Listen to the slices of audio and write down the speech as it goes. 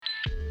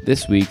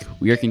This week,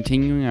 we are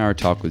continuing our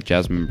talk with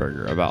Jasmine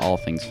Berger about all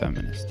things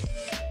feminist.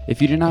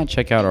 If you did not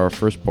check out our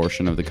first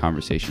portion of the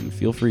conversation,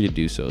 feel free to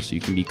do so you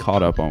can be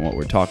caught up on what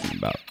we're talking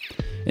about.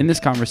 In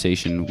this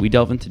conversation, we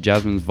delve into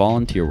Jasmine's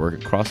volunteer work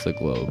across the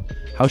globe,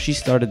 how she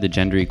started the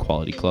Gender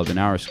Equality Club in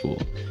our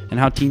school, and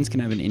how teens can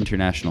have an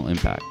international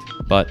impact.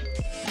 But,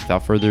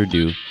 without further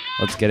ado,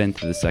 let's get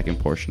into the second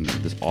portion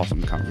of this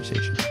awesome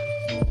conversation.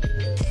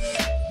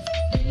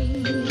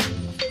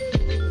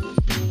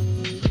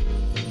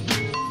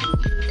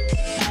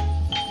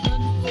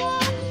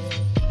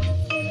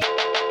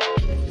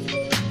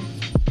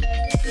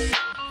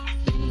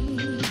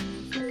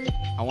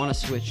 I want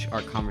to switch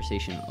our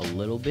conversation a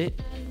little bit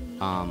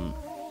and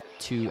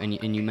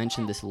you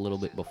mentioned this a little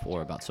bit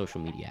before about social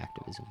media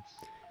activism.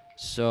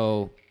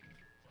 So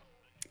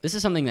this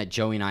is something that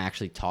Joey and I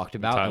actually talked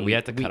about. And we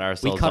had to cut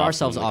ourselves off. We cut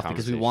ourselves off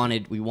because we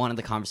conversation. wanted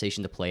the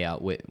conversation to play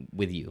out with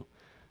you.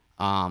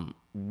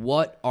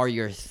 What are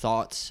your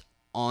thoughts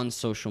on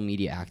social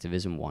media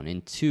activism, one?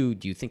 And two,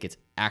 do you think it's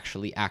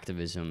actually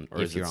activism Or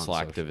if is you're it on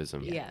social?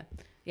 slacktivism?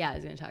 Yeah, I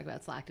was going to talk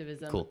about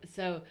slacktivism. Cool.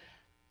 So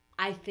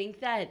I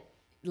think that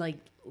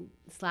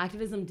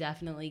slacktivism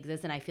definitely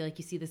exists, and I feel like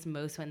you see this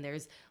most when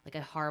there's like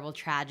a horrible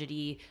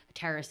tragedy, a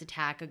terrorist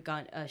attack,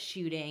 a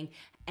shooting,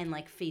 and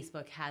like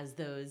Facebook has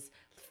those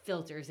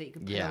filters that you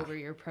can put over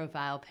your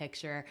profile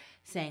picture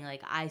saying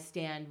like I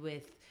stand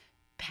with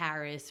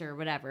Paris or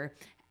whatever.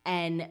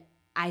 And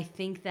I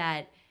think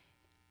that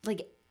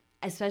like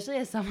especially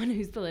as someone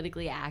who's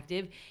politically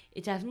active,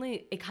 it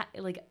definitely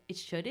it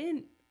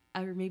shouldn't,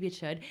 or maybe it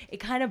should. It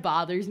kind of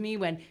bothers me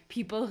when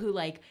people who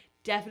like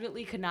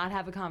definitely could not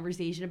have a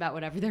conversation about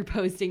whatever they're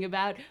posting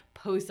about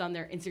post on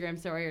their Instagram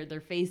story or their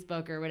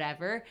Facebook or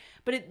whatever.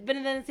 But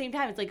then at the same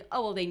time, it's like,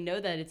 oh, well, they know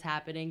that it's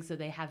happening, so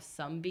they have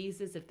some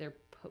basis if they're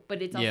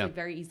but it's also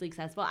very easily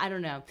accessible. I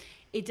don't know.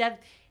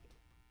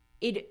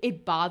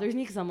 It bothers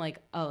me because I'm like,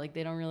 oh, like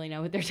they don't really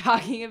know what they're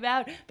talking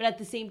about. But at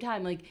the same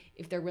time, like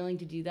if they're willing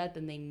to do that,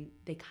 then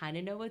they kind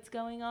of know what's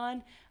going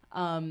on.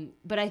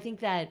 But I think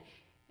that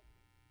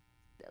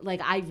like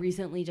I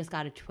recently just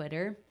got a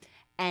Twitter,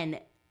 and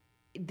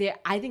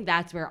I think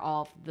that's where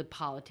all the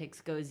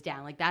politics goes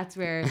down. Like that's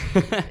where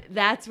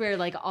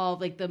like all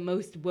like the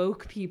most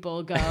woke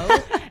people go.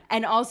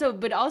 And also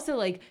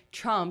like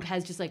Trump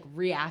has just like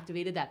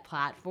reactivated that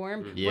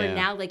platform where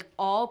now like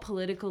all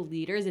political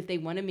leaders, if they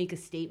want to make a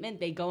statement,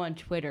 they go on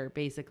Twitter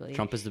basically.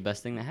 Trump is the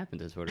best thing that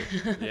happened to Twitter.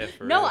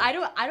 No, I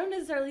don't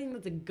necessarily think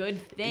that's a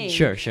good thing.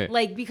 Sure.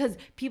 Like because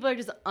people are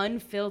just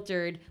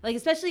unfiltered, like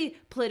especially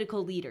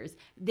political leaders.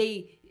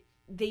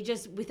 They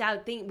just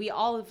we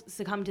all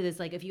succumb to this.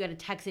 Like if you get a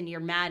text and you're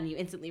mad and you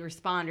instantly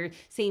respond, or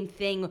same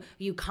thing,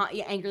 you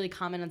angrily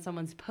comment on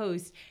someone's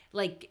post.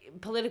 Like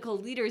political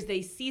leaders,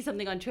 they see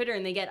something on Twitter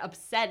and they get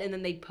upset, and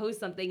then they post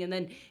something, and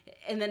then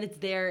it's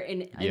there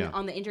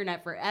on the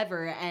internet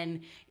forever.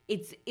 And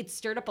it's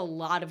stirred up a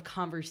lot of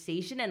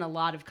conversation and a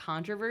lot of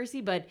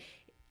controversy. But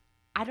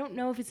I don't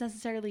know if it's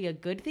necessarily a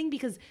good thing,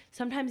 because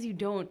sometimes you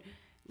don't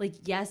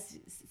like. Yes,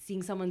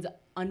 seeing someone's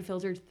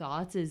unfiltered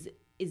thoughts is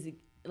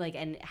like,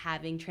 and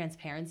having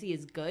transparency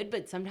is good,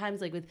 but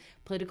sometimes like with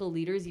political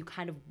leaders, you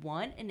kind of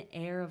want an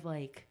air of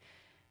like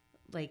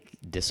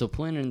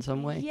Discipline in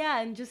some way.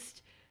 Yeah, and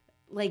just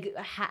like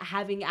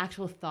having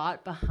actual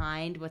thought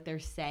behind what they're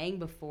saying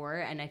before.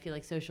 And I feel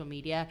like social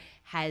media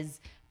has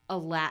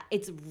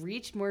it's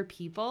reached more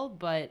people,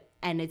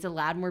 and it's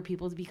allowed more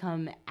people to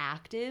become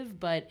active,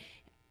 but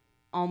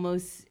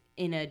almost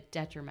in a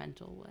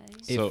detrimental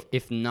way.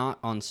 If not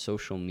on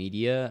social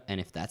media, and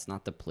if that's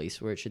not the place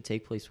where it should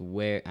take place,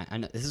 where, I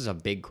know this is a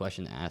big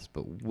question to ask,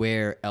 but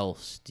where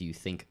else do you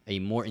think a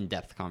more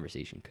in-depth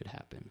conversation could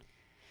happen?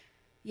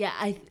 Yeah,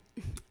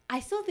 I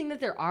still think that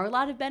there are a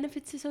lot of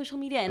benefits to social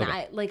media, and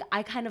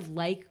I kind of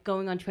like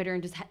going on Twitter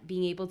and just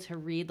being able to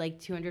read like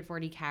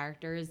 240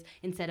 characters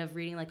instead of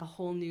reading like a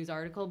whole news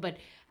article, but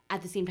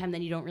at the same time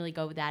then you don't really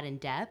go that in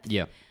depth.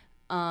 Yeah.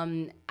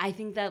 I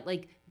think that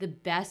like the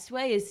best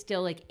way is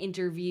still like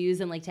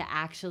interviews and like to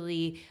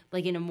actually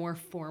like in a more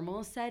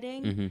formal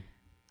setting. Mm-hmm.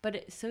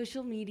 But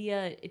social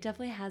media, it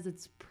definitely has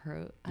its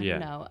I don't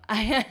know.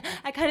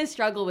 I kind of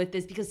struggle with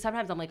this because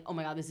sometimes I'm like, oh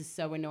my God, this is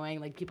so annoying.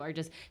 Like people are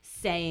just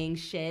saying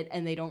shit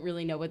and they don't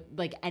really know what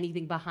like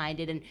anything behind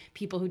it. And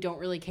people who don't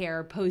really care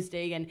are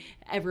posting and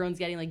everyone's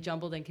getting like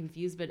jumbled and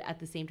confused. But at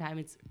the same time,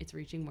 it's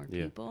reaching more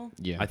people.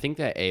 Yeah. I think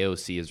that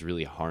AOC has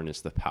really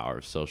harnessed the power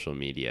of social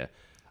media.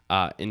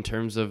 In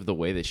terms of the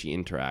way that she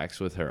interacts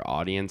with her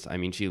audience, I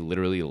mean, she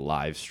literally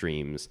live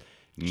streams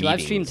meetings. She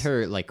live streamed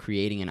her like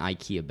creating an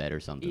IKEA bed or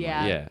something.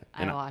 Yeah,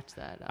 And I watched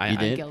that. You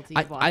did? I'm guilty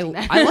of watching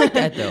that. I like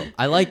that though.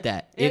 I like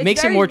that. It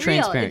makes it more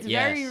transparent. It's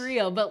very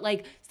real, but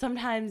like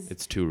sometimes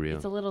it's too real.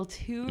 It's a little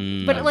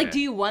too. But like, do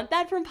you want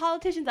that from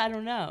politicians? I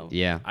don't know.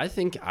 Yeah,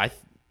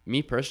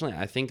 Me personally,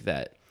 I think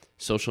that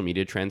social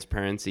media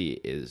transparency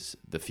is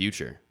the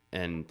future,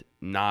 and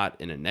not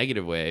in a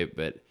negative way,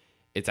 but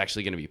it's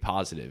actually going to be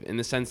positive in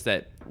the sense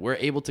that we're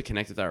able to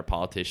connect with our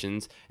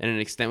politicians in an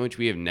extent which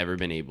we have never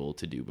been able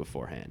to do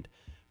beforehand.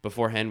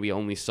 Beforehand, we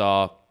only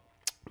saw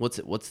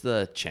what's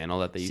the channel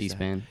that they used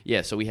C-SPAN. to have?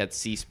 Yeah, so we had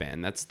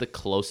C-SPAN. That's the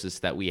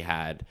closest that we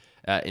had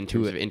in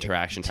terms of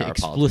interaction to our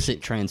politics.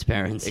 Explicit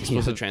transparency.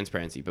 Explicit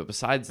transparency. But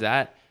besides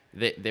that,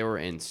 they were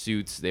in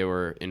suits. They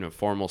were in a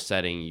formal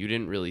setting. You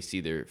didn't really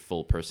see their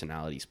full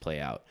personalities play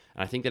out.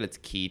 And I think that it's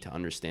key to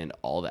understand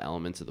all the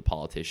elements of the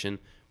politician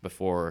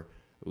before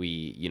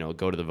we,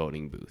 go to the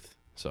voting booth.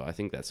 So I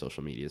think that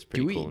social media is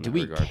pretty cool in that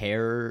regard.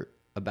 Care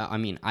about? I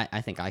mean,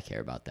 I think I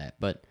care about that,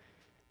 but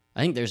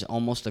I think there's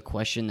almost a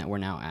question that we're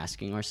now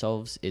asking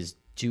ourselves is,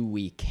 do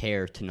we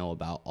care to know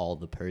about all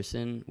the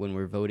person when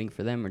we're voting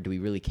for them, or do we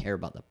really care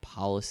about the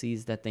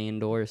policies that they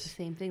endorse?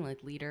 Same thing,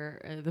 like leader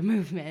of the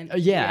movement.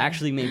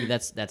 Actually, maybe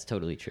that's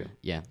totally true.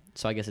 Yeah,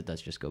 so I guess it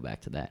does just go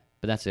back to that.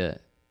 But that's an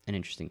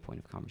interesting point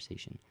of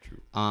conversation.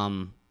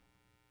 True.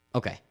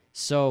 Okay,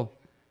 so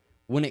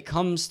when it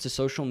comes to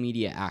social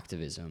media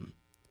activism,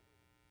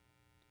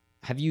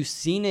 have you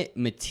seen it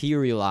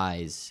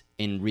materialize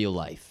in real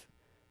life?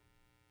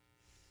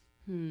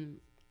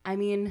 I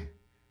mean,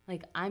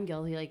 like, I'm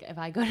guilty. Like, if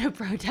I go to a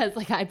protest,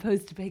 like, I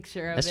post a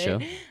picture of That's it.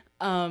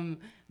 true.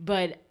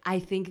 But I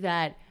think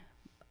that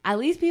at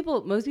least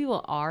most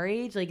people our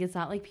age, like, it's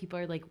not like people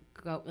are like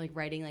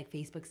writing like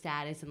Facebook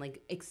status and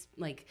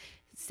like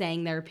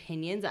saying their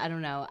opinions. I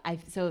don't know.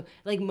 So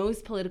like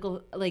most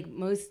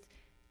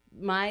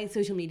my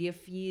social media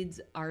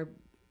feeds are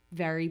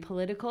very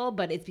political,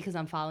 but it's because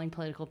I'm following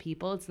political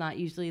people. It's not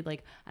usually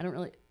like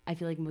I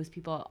feel like most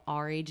people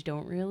our age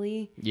don't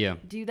really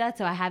do that.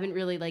 So I haven't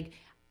really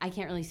I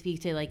can't really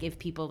speak to like if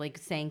people like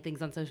saying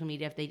things on social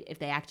media if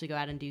they actually go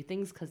out and do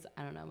things, because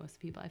I don't know, most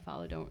people I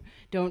follow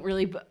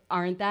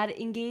aren't that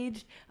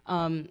engaged.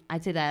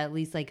 I'd say that at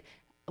least like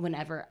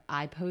whenever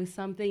I post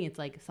something, it's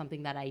like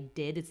something that I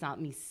did. It's not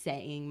me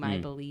saying my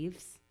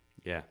beliefs.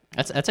 Yeah,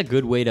 that's a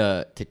good way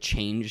to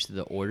change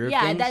the order.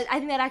 Yeah, of things. I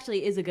think that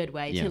actually is a good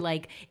way to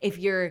like if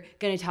you're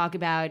gonna talk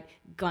about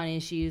gun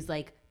issues,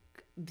 like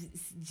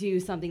do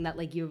something that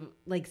like you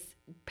like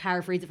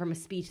paraphrase it from a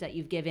speech that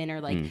you've given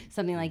or like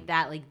something like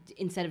that. Like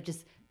instead of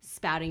just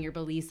spouting your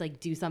beliefs, like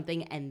do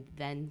something and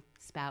then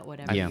spout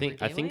whatever.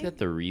 I think that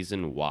the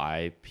reason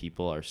why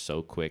people are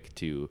so quick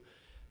to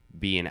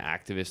be an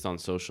activist on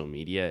social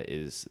media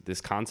is this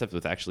concept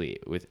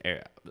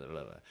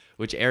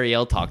which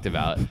Ariel talked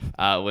about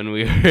when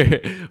we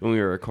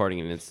were recording,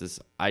 and it's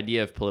this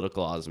idea of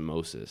political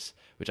osmosis,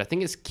 which I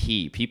think is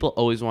key. People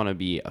always want to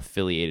be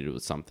affiliated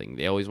with something.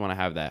 They always want to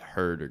have that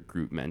herd or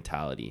group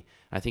mentality.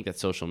 I think that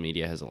social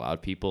media has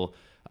allowed people,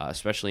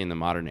 especially in the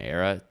modern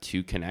era,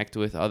 to connect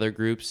with other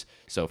groups.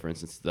 So, for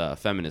instance, the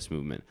feminist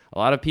movement. A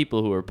lot of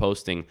people who are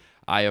posting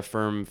 "I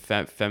affirm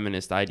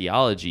feminist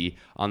ideology"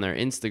 on their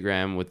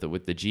Instagram with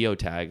the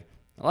geotag,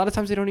 a lot of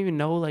times they don't even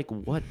know like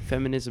what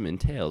feminism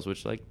entails,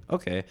 which like,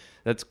 okay,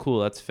 that's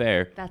cool, that's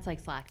fair. That's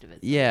like slacktivism.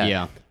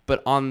 Yeah.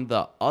 But on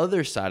the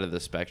other side of the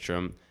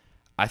spectrum,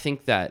 I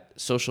think that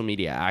social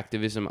media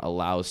activism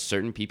allows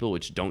certain people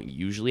which don't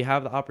usually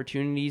have the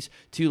opportunities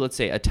to, let's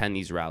say, attend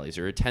these rallies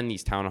or attend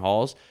these town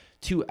halls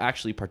to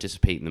actually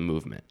participate in the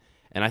movement.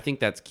 And I think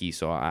that's key.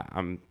 So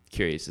I'm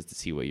curious as to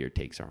see what your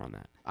takes are on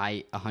that.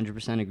 I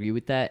 100% agree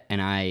with that.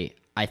 And I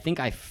think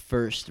I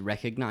first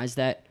recognized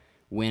that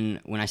when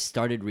I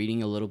started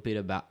reading a little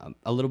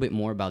bit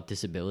more about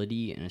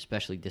disability, and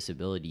especially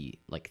disability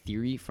like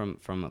theory from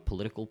a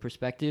political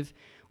perspective,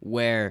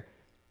 where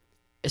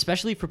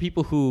especially for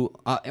people who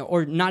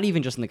or not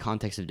even just in the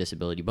context of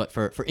disability, but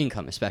for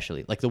income,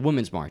 especially like the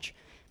Women's March,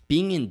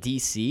 being in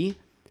DC,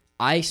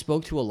 I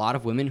spoke to a lot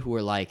of women who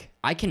were like,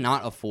 I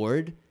cannot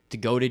afford to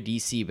go to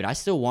DC, but I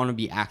still want to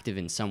be active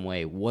in some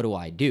way. What do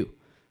I do?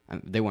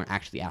 They weren't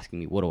actually asking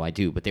me, what do I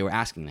do? But they were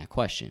asking that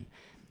question.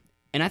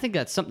 And I think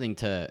that's something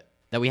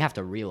that we have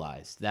to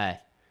realize,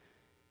 that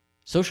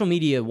social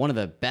media, one of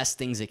the best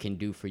things it can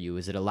do for you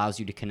is it allows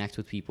you to connect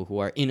with people who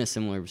are in a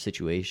similar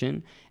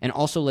situation, and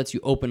also lets you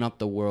open up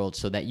the world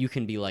so that you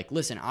can be like,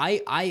 listen,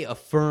 I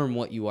affirm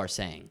what you are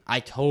saying. I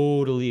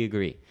totally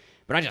agree,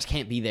 but I just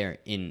can't be there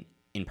in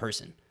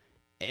person.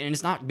 And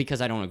it's not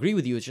because I don't agree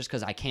with you. It's just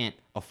because I can't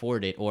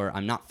afford it, or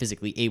I'm not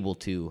physically able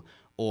to,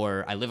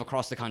 or I live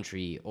across the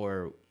country,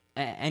 or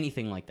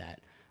anything like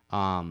that.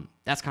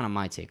 That's kind of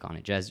my take on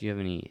it. Jazz, do you have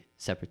any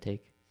separate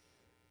take?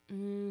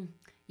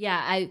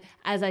 Yeah,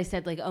 as I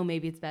said, like, oh,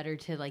 maybe it's better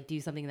to like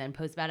do something and then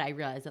post about it. I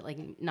realize that like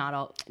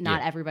not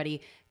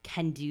everybody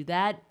can do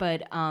that,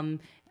 but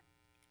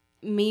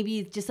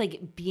maybe just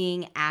like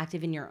being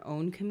active in your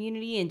own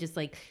community and just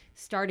like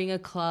starting a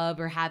club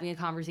or having a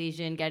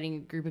conversation, getting a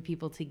group of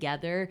people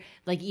together,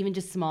 like even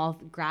just small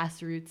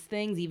grassroots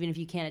things, even if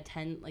you can't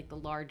attend like the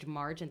large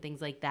march and things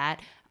like that,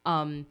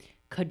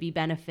 could be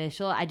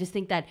beneficial. I just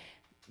think that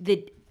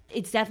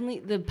it's definitely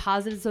the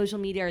positive social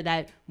media are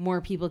that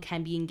more people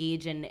can be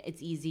engaged and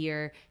it's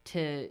easier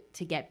to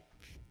get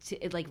to,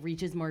 it like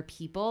reaches more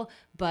people.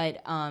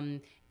 But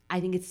I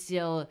think it's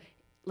still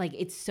like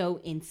it's so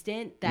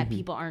instant that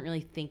people aren't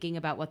really thinking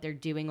about what they're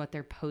doing, what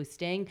they're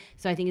posting.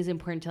 So I think it's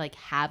important to like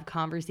have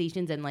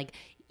conversations and like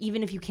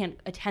even if you can't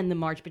attend the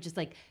march, but just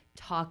like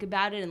talk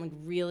about it and like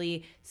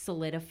really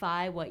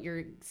solidify what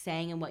you're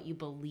saying and what you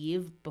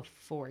believe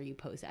before you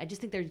post it. I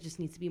just think there just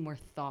needs to be more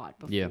thought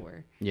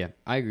before. Yeah,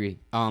 I agree.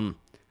 I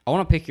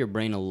want to pick your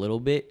brain a little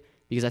bit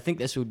because I think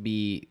this would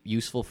be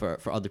useful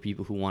for other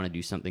people who want to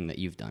do something that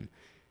you've done.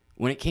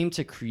 When it came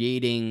to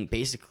creating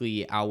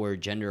basically our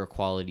gender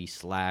equality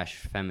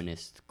 /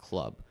 feminist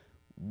club,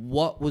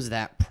 what was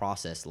that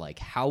process like?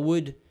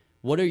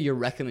 What are your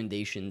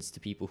recommendations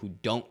to people who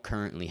don't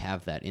currently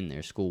have that in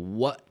their school?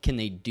 What can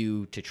they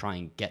do to try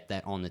and get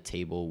that on the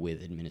table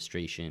with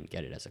administration,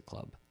 get it as a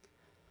club?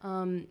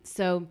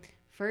 So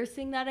first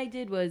thing that I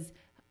did was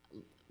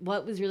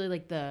what was really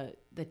like the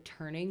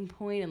turning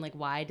point and like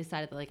why I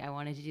decided that like I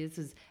wanted to do this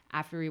was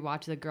after we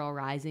watched the Girl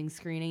Rising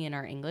screening in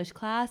our English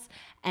class,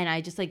 and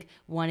I just like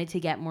wanted to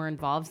get more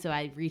involved, so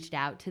I reached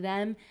out to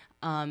them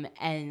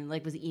and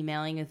like was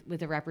emailing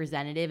with a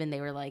representative, and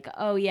they were like,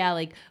 oh yeah,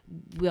 like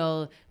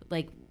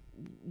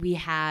we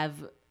have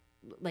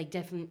like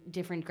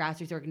different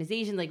grassroots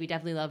organizations, like we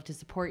definitely love to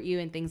support you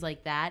and things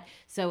like that.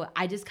 So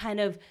I just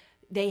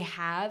they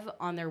have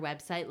on their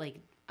website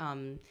like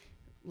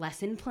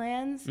lesson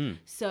plans. And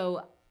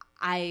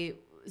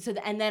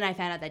then I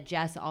found out that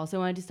Jess also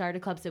wanted to start a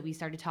club, so we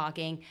started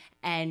talking,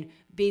 and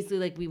basically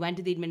like we went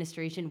to the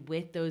administration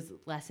with those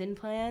lesson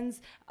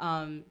plans,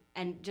 and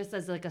just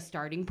as like a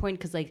starting point,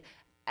 because like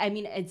I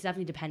mean it's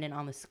definitely dependent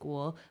on the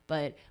school,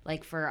 but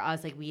like for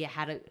us, like we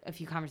had a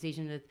few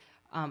conversations with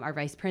our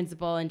vice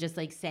principal and just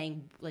like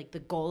saying like the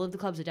goal of the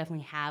club to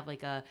definitely have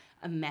like a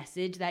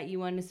message that you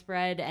want to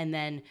spread, and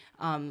then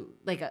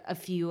like a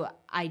few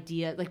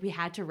ideas. Like we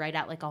had to write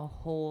out like a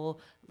whole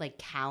like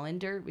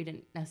calendar. We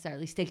didn't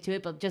necessarily stick to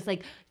it, but just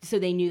like so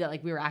they knew that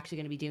like we were actually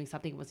going to be doing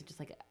something. It wasn't just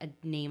like a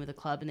name of the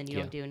club and then you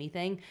don't do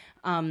anything.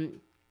 And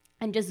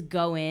just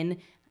go in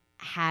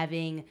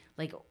having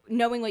like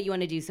knowing what you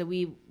want to do. So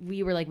we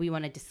were like, we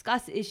want to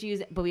discuss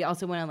issues, but we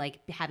also want to like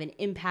have an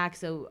impact.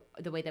 So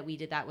the way that we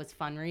did that was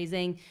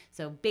fundraising.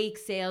 So bake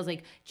sales,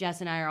 like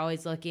Jess and I are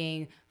always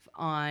looking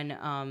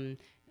on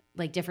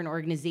like different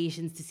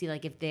organizations to see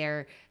like if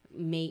they're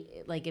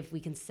if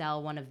we can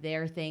sell one of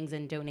their things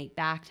and donate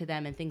back to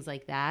them and things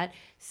like that.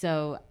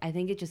 So I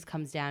think it just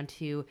comes down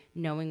to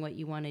knowing what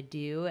you want to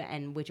do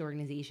and which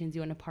organizations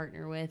you want to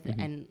partner with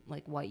and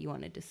like what you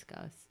want to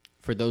discuss.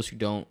 For those who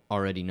don't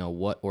already know,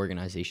 what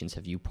organizations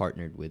have you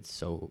partnered with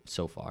so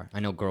far?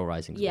 I know Girl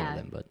Rising is one of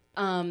them, but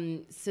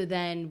so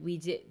then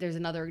there's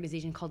another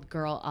organization called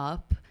Girl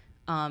Up.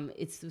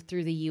 It's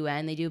through the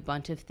UN. They do a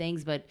bunch of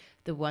things, but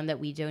the one that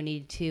we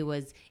donated to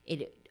was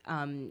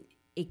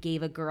it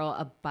gave a girl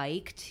a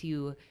bike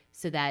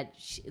so that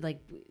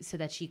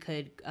she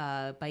could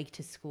bike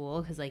to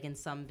school, because like in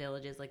some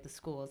villages like the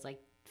school is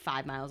like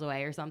 5 miles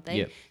away or something.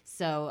 Yep.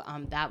 So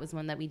that was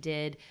one that we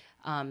did.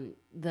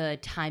 The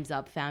Time's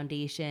Up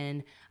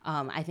Foundation,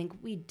 I think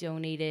we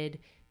donated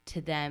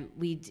to them.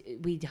 We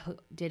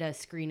did a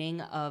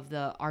screening of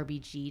the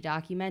RBG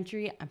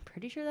documentary. I'm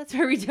pretty sure that's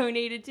where we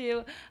donated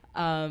to.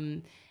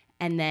 And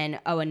then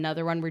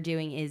another one we're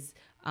doing is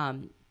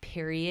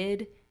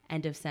Period,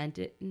 End of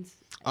Sentence.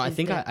 I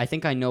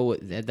think I know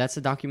that's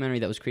a documentary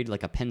that was created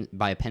like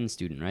by a Penn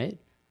student, right?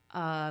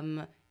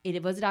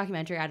 It was a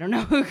documentary. I don't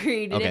know who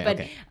created it,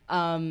 but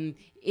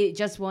it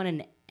just won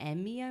an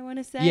Emmy, I want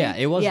to say. Yeah,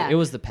 it was. Yeah. It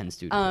was the Penn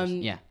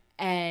student.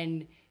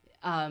 And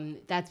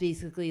that's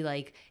basically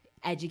like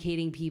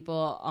educating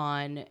people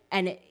on,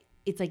 and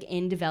it's like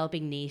in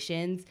developing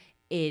nations,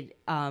 it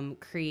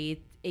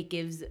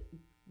gives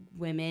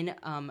women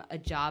a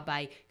job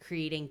by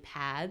creating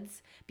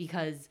pads,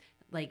 because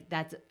like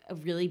that's a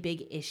really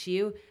big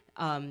issue.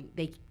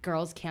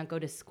 Girls can't go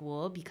to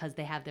school because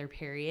they have their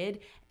period,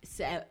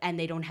 and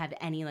they don't have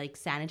any like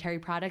sanitary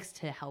products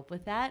to help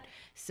with that.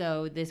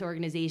 So this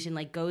organization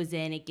like goes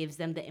in, it gives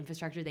them the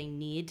infrastructure they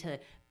need to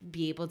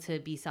be able to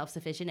be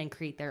self-sufficient and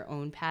create their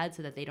own pads,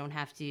 so that they don't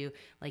have to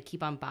like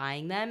keep on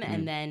buying them.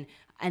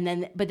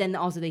 But then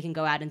also they can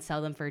go out and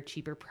sell them for a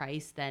cheaper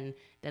price than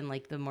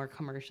like the more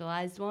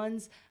commercialized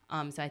ones.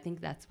 So I think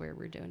that's where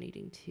we're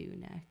donating to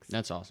next.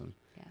 That's awesome.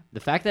 Yeah. The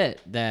fact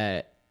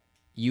that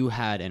you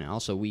had, and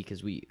also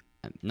because we,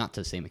 not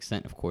to the same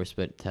extent, of course,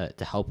 but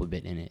to help a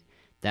bit in it,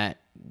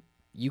 that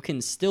you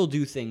can still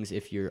do things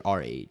if you're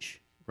our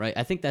age, right?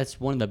 I think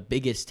that's one of the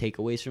biggest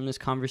takeaways from this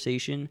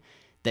conversation,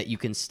 that you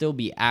can still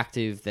be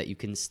active, that you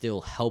can still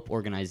help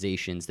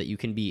organizations, that you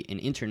can be an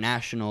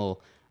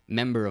international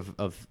member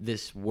of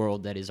this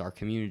world that is our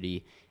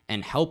community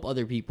and help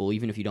other people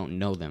even if you don't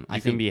know them. I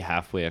think be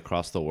halfway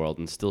across the world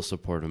and still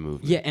support a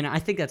movement. Yeah, and I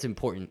think that's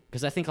important,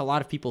 because I think a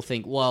lot of people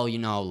think, well,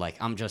 like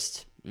I'm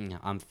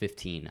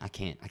 15, I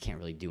can't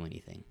really do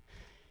anything.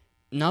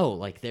 No,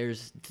 like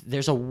there's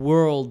a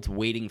world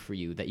waiting for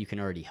you that you can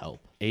already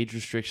help. Age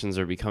restrictions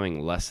are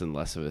becoming less and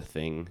less of a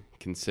thing,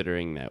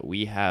 considering that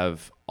we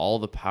have all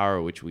the power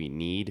which we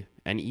need,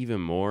 and even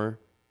more,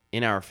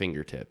 in our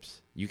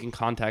fingertips. You can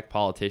contact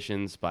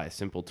politicians by a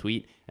simple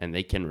tweet, and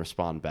they can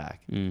respond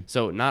back.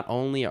 So not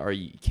only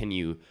can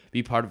you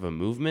be part of a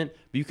movement,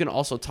 but you can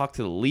also talk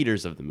to the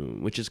leaders of the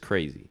movement, which is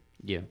crazy.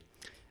 Yeah.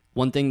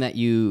 One thing that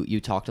you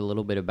talked a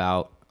little bit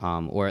about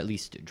or at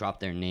least dropped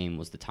their name,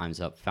 was the Time's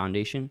Up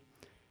Foundation.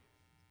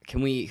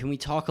 Can we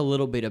talk a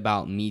little bit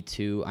about Me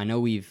Too? I know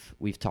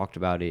we've talked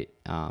about it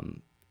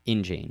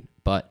in Jane,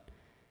 but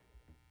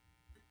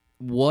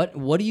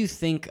what do you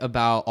think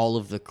about all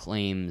of the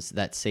claims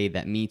that say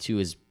that Me Too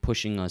is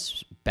pushing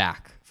us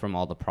back from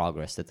all the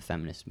progress that the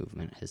feminist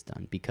movement has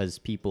done because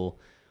people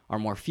are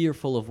more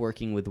fearful of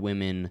working with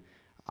women?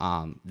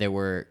 There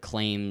were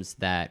claims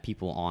that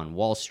people on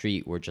Wall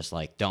Street were just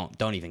like,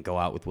 don't even go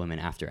out with women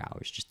after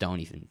hours. Just don't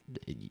even.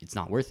 It's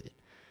not worth it.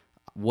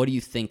 What do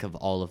you think of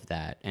all of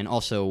that? And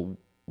also,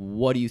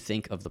 what do you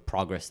think of the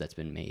progress that's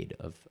been made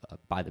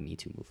by the Me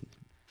Too movement?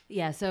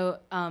 Yeah, so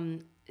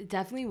it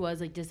definitely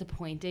was like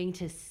disappointing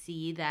to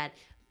see that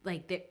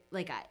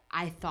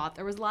I thought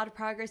there was a lot of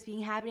progress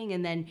being happening,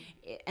 and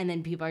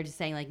then people are just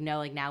saying like no,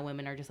 like now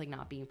women are just like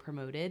not being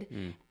promoted,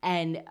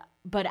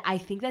 but I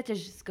think that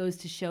just goes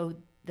to show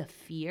the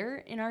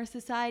fear in our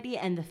society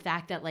and the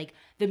fact that like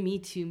the Me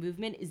Too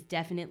movement is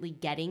definitely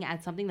getting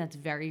at something that's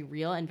very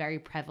real and very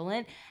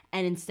prevalent,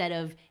 and instead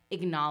of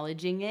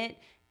acknowledging it,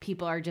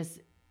 people are just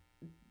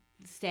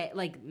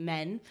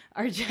men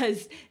are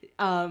just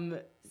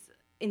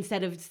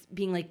instead of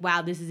being like,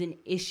 wow, this is an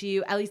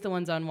issue, at least the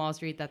ones on Wall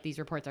Street that these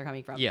reports are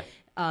coming from. Yeah.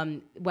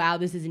 Wow,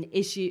 this is an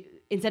issue.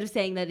 Instead of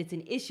saying that it's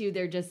an issue,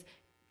 they're just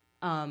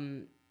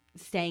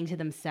staying to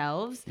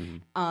themselves.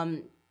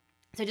 So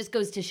it just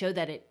goes to show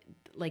that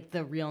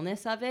the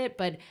realness of it.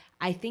 But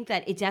I think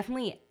that it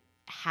definitely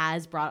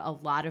has brought a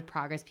lot of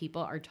progress.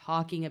 People are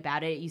talking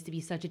about it. It used to be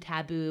such a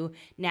taboo.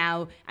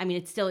 Now, I mean,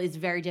 it still is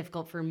very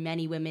difficult for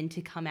many women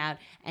to come out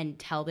and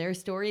tell their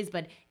stories,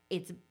 but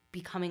it's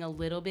becoming a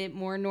little bit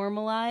more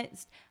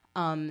normalized.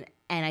 And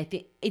I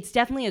think it's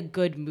definitely a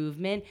good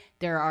movement.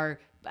 And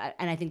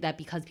I think that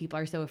because people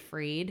are so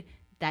afraid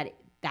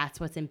that's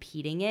what's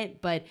impeding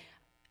it. But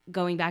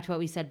going back to what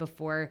we said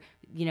before,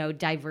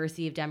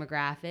 diversity of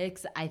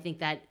demographics, I think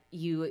that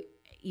you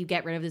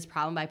get rid of this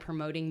problem by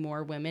promoting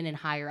more women in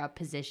higher up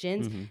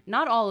positions.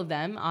 Not all of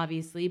them,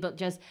 obviously, but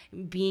just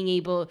being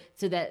able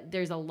so that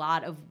there's a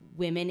lot of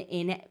women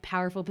in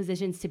powerful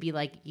positions to be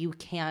like, you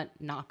can't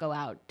not go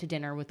out to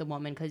dinner with a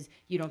woman because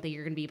you don't think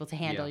you're going to be able to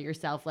handle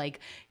yourself. Like,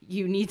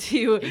 you need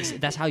to.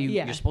 That's how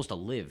you're supposed to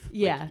live.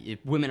 Yeah. Like,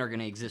 if women are going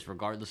to exist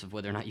regardless of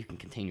whether or not you can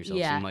contain yourself,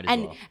 so you might as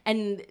well.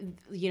 And,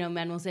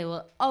 men will say,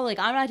 well, oh, like,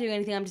 I'm not doing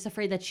anything. I'm just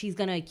afraid that she's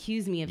going to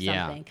accuse me of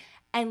something.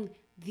 And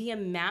the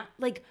amount,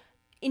 like,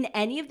 in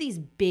any of these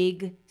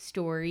big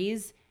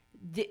stories,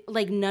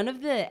 none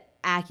of the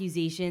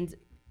accusations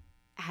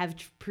have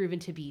proven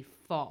to be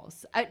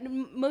false.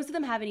 Most of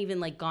them haven't even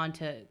gone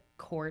to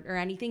court or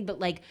anything, but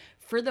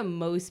for the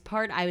most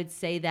part, I would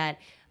say that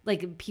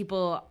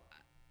people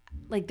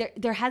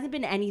there hasn't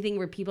been anything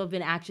where people have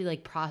been actually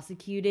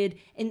prosecuted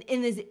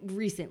in this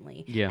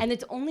recently. Yeah. And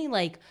it's only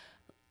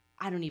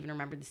I don't even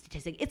remember the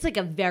statistic. It's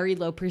a very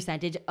low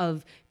percentage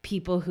of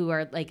people who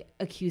are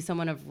accuse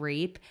someone of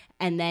rape,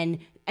 and then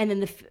I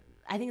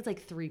think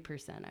it's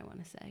 3%. I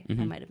want to say I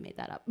might have made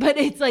that up, but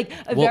it's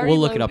we'll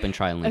look it up and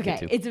try and link it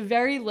too. It's a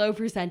very low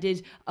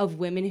percentage of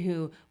women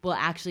who will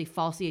actually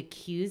falsely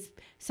accuse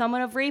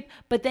someone of rape.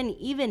 But then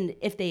even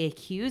if they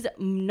accuse,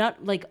 not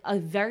a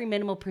very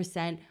minimal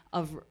percent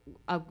of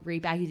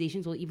rape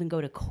accusations will even go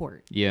to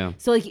court. Yeah.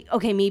 So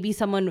okay, maybe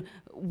someone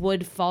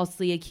would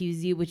falsely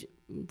accuse you, which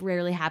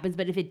rarely happens,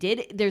 but if it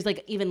did, there's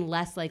even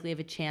less likely of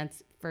a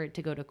chance for it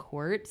to go to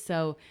court.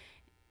 So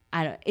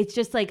it's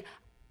just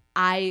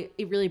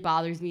it really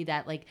bothers me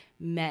that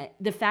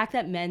the fact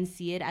that men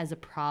see it as a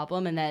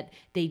problem and that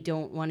they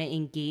don't want to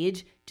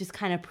engage just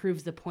kind of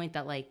proves the point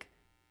that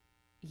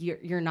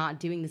you're not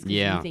doing this because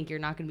you think you're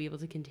not going to be able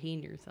to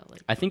contain yourself.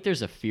 I think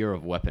there's a fear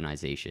of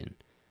weaponization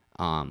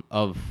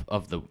of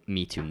the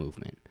Me Too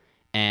movement,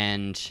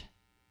 and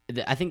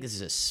I think this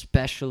is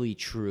especially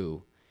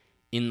true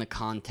in the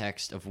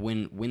context of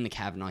when the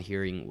Kavanaugh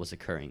hearing was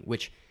occurring,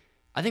 which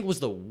I think was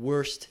the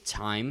worst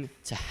time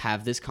to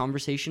have this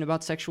conversation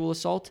about sexual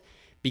assault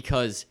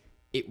because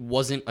it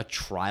wasn't a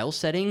trial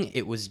setting.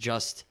 It was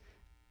just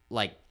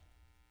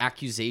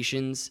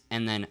accusations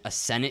and then a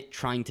Senate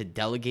trying to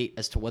delegate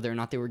as to whether or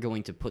not they were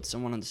going to put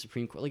someone on the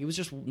Supreme Court. It was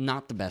just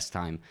not the best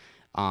time.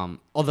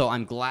 Although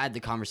I'm glad the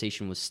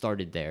conversation was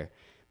started there.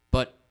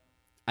 But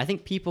I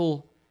think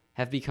people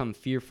have become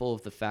fearful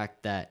of the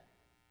fact that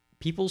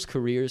people's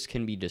careers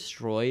can be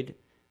destroyed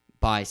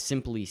by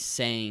simply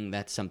saying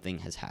that something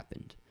has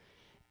happened.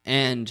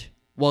 And,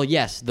 well,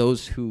 yes,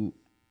 those who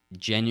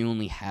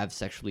genuinely have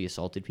sexually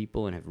assaulted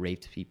people and have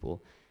raped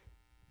people,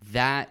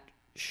 that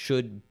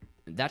should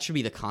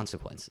be the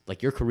consequence.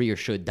 Your career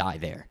should die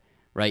there,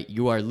 right?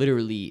 You are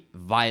literally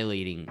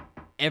violating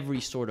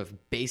every sort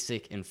of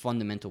basic and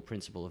fundamental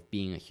principle of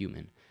being a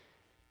human.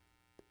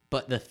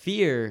 But the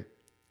fear,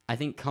 I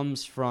think,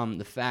 comes from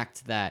the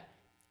fact that,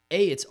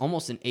 it's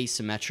almost an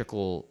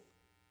asymmetrical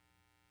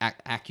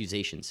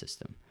accusation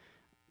system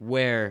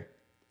where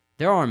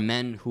there are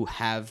men who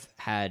have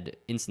had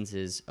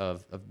instances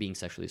of being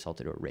sexually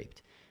assaulted or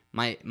raped.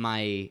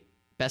 My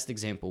best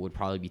example would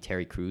probably be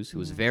Terry Crews, who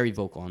was very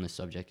vocal on this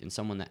subject and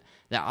someone that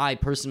I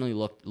personally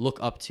look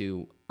up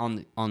to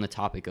on the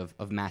topic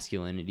of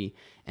masculinity.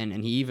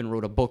 And he even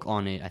wrote a book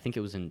on it. I think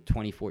it was in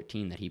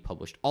 2014 that he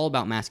published, all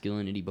about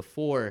masculinity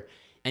before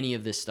any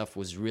of this stuff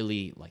was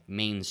really like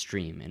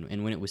mainstream,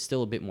 and when it was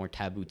still a bit more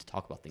taboo to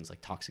talk about things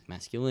like toxic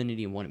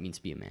masculinity and what it means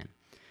to be a man.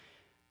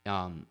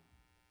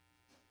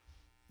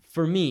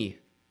 For me,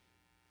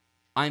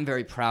 I'm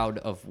very proud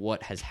of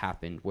what has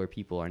happened where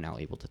people are now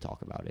able to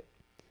talk about it.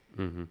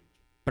 Mm-hmm.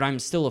 But I'm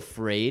still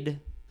afraid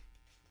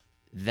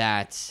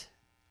that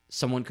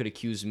someone could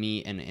accuse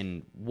me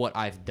and what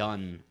I've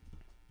done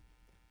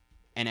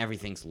and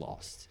everything's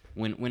lost.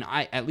 When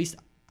at least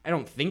I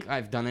don't think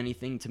I've done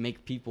anything to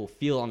make people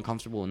feel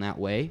uncomfortable in that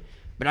way,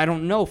 but I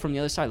don't know from the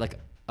other side. Like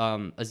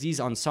Aziz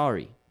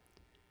Ansari,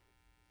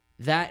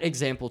 that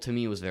example to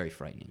me was very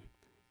frightening.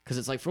 Because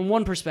it's like, from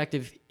one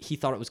perspective, he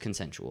thought it was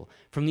consensual.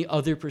 From the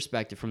other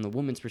perspective, from the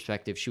woman's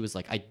perspective, she was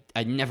like,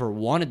 I never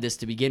wanted this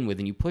to begin with,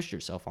 and you pushed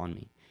yourself on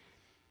me.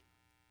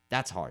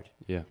 That's hard.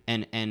 Yeah.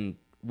 And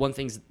one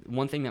thing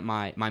that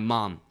my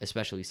mom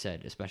especially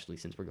said, especially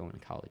since we're going to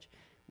college,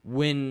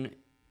 when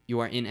you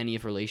are in any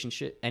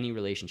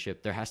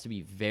relationship, there has to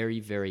be very,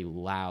 very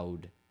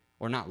loud,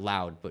 or not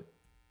loud, but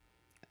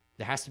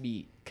there has to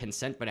be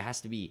consent, but it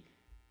has to be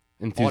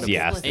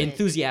Enthusiastic.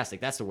 Enthusiastic,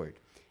 that's the word.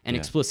 And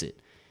explicit.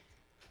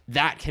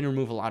 That can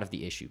remove a lot of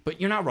the issue. But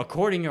you're not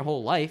recording your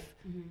whole life.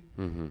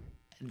 Mm-hmm.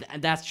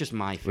 That's just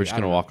my fear. We're just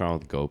going to walk around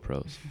with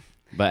GoPros.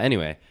 But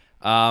anyway,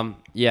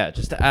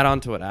 just to add on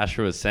to what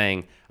Asher was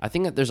saying, I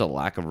think that there's a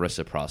lack of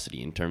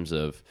reciprocity in terms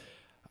of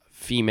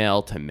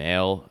female to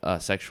male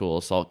sexual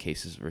assault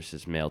cases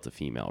versus male to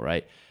female,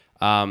 right?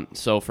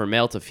 So for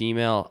male to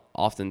female,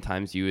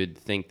 oftentimes you would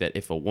think that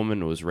if a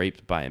woman was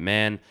raped by a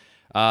man,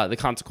 the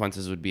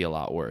consequences would be a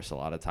lot worse a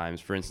lot of times.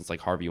 For instance,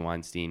 like Harvey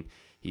Weinstein,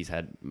 he's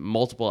had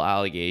multiple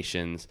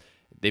allegations.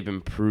 They've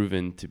been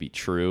proven to be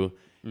true,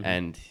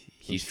 and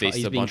he's faced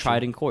a bunch. He's being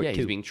tried in court. Yeah,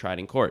 he's being tried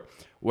in court.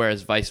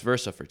 Whereas vice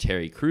versa for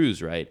Terry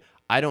Crews, right?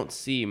 I don't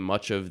see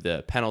much of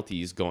the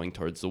penalties going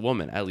towards the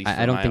woman. At least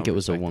I don't think it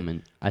was a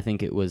woman. I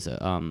think it was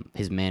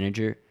his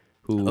manager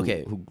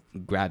who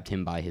grabbed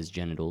him by his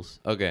genitals.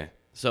 Okay,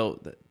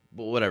 so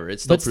whatever.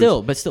 It's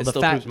still but still, the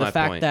fact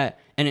point. that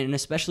and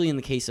especially in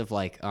the case of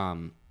like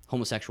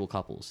homosexual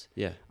couples,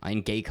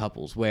 and gay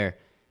couples, where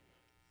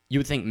you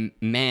would think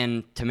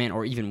man to man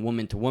or even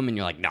woman to woman,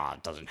 you're like, nah,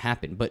 it doesn't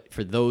happen. But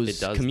for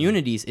those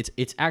communities,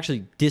 it's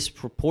actually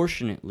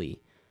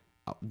disproportionately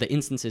the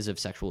instances of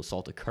sexual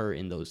assault occur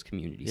in those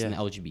communities, in the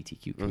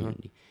LGBTQ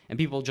community. And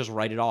people just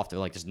write it off. They're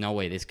like, there's no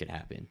way this could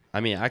happen.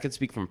 I mean, I could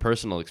speak from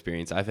personal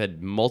experience. I've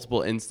had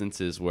multiple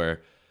instances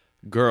where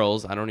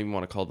girls, I don't even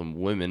want to call them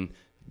women,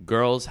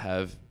 girls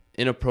have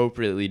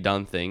inappropriately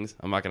done things,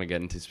 I'm not going to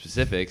get into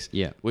specifics,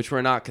 which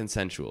were not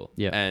consensual.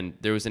 And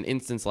there was an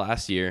instance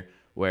last year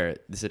where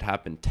this had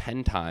happened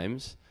 10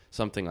 times,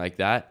 something like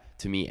that,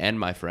 to me and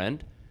my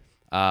friend.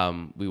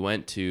 We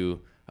went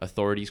to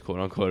authorities, quote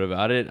unquote,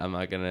 about it. I'm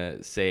not going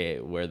to say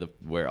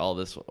where all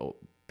this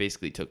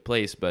basically took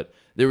place, but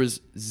there was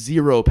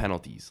zero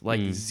penalties,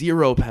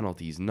 zero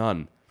penalties,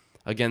 none,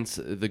 against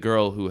the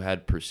girl who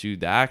had pursued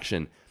the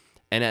action.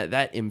 And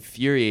that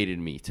infuriated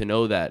me to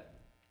know that,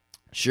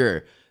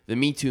 sure, the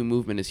Me Too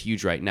movement is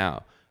huge right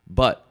now,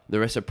 but the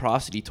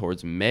reciprocity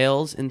towards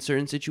males in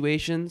certain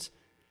situations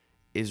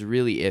is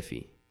really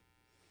iffy.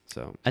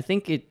 So I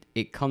think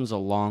it comes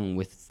along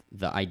with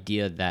the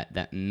idea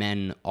that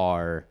men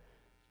are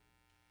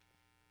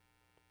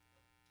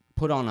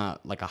put on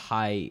a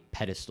high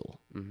pedestal,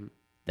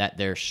 that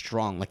they're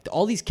strong, like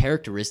all these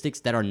characteristics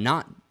that are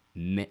not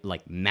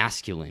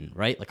masculine,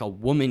 right? Like a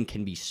woman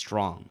can be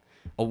strong.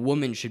 A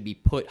woman should be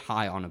put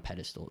high on a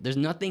pedestal. There's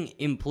nothing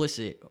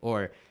implicit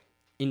or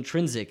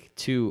intrinsic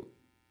to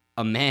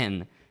a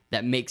man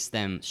that makes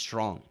them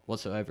strong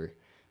whatsoever.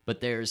 But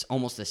there's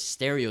almost a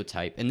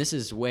stereotype, and this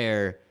is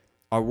where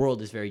our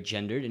world is very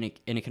gendered, and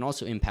it can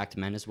also impact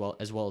men as well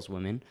as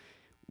women,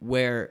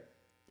 where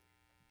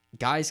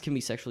guys can be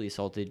sexually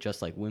assaulted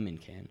just like women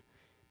can.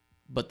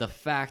 But the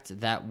fact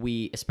that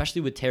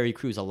especially with Terry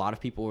Crews, a lot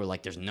of people were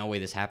like, there's no way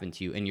this happened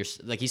to you. And you're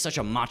like, he's such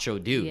a macho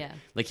dude. Yeah.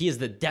 Like, he is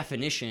the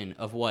definition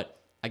of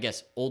what I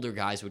guess older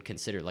guys would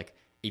consider like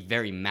a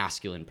very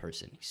masculine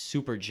person. He's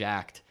super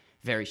jacked,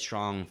 very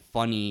strong,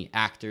 funny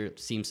actor,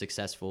 seems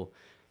successful.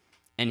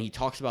 And he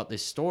talks about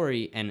this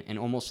story and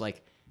almost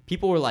like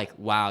people were like,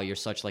 wow, you're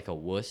such like a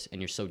wuss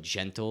and you're so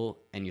gentle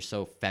and you're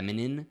so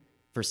feminine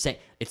for saying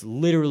it's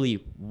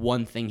literally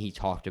one thing he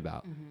talked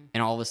about.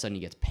 And all of a sudden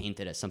he gets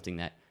painted as something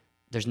that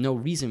there's no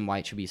reason why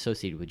it should be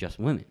associated with just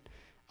women.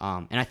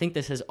 And I think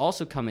this has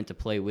also come into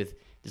play with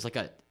there's like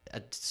a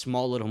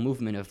small little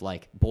movement of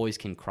like boys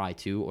can cry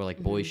too, or like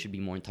boys should be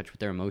more in touch with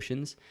their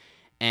emotions.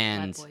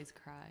 And let boys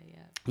cry,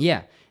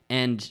 yeah.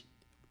 And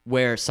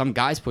where some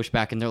guys push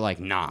back and they're like,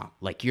 nah,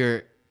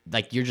 you're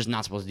just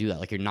not supposed to do that.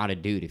 Like, you're not a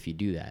dude if you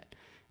do that.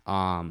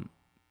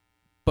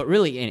 But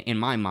really, in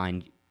my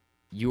mind,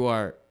 you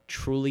are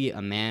truly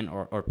a man,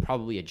 or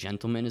probably a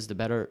gentleman is the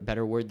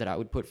better word that I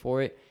would put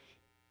for it,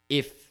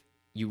 if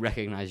you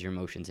recognize your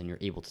emotions and you're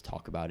able to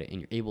talk about it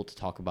and you're able to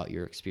talk about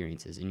your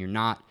experiences and you're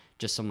not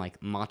just some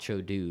like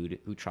macho dude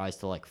who tries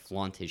to like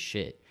flaunt his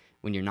shit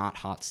when you're not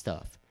hot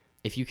stuff.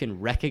 If you can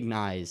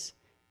recognize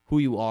who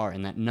you are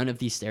and that none of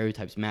these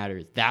stereotypes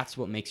matter, that's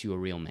what makes you a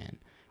real man,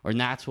 or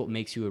that's what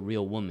makes you a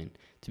real woman.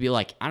 To be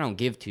like, I don't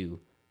give to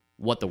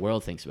what the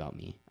world thinks about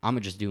me. I'm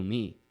gonna just do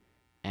me.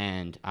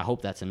 And I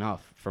hope that's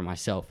enough for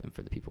myself and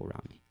for the people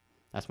around me.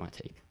 That's my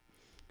take.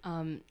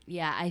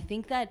 Yeah, I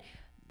think that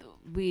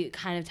we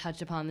kind of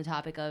touched upon the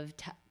topic of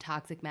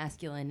toxic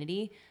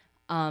masculinity,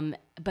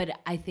 but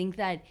I think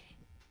that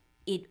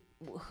it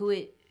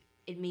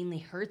mainly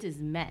hurts is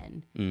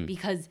men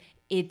because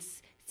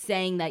it's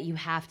saying that you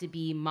have to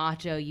be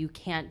macho, you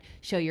can't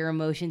show your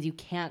emotions, you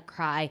can't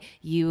cry,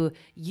 you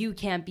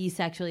can't be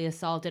sexually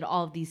assaulted,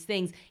 all of these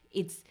things.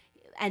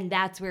 And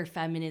that's where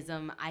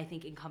feminism, I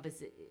think,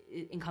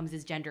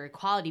 encompasses gender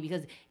equality,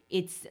 because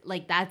it's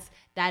like that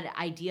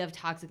idea of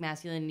toxic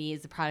masculinity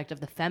is the product of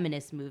the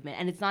feminist movement.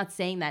 And it's not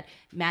saying that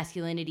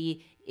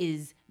masculinity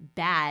is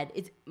bad.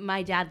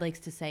 My dad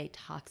likes to say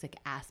toxic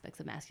aspects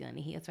of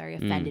masculinity. He gets very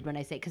offended when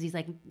I say it, because he's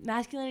like,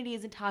 masculinity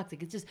isn't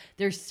toxic. It's just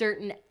there's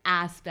certain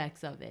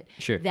aspects of it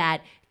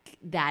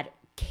that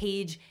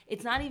cage.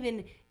 It's not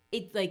even.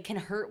 It like can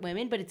hurt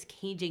women, but it's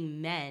caging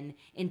men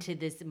into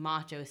this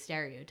macho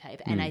stereotype.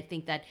 And I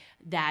think that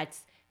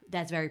that's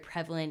very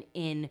prevalent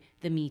in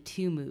the Me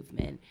Too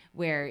movement,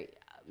 where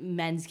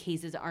men's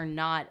cases are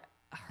not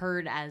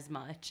heard as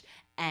much.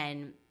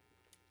 And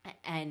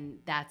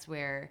that's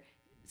where,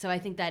 so I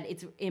think that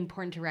it's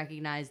important to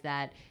recognize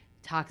that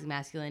toxic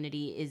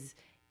masculinity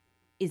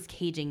is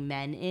caging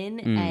men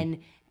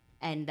in,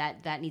 and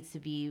that needs to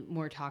be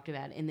more talked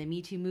about in the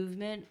Me Too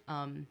movement.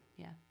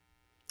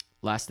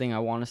 Last thing I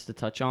want us to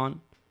touch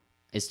on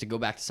is to go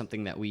back to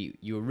something that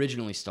you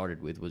originally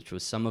started with, which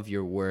was some of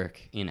your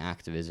work in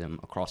activism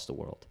across the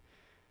world.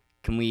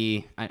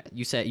 You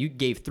said you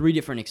gave 3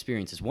 different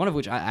experiences, one of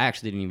which I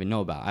actually didn't even know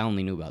about. I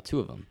only knew about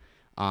 2 of them.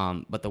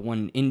 But the one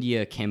in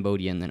India,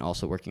 Cambodia, and then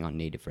also working on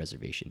native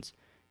reservations.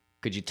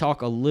 Could you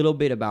talk a little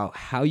bit about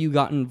how you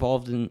got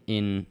involved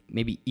in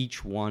maybe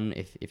each one,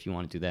 if you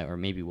want to do that, or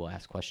maybe we'll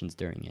ask questions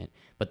during it,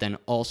 but then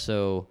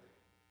also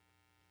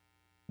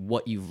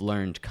what you've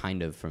learned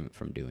kind of from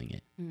doing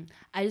it.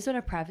 I just want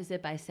to preface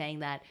it by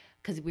saying that,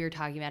 because we were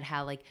talking about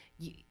how like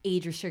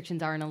age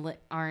restrictions aren't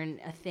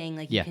a thing,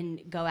 like you can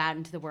go out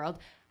into the world.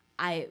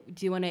 I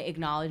do want to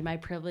acknowledge my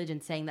privilege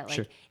in saying that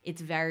like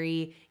it's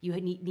very, you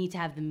need to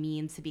have the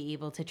means to be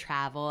able to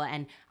travel,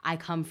 and I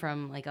come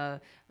from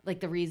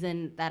the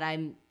reason that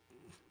I'm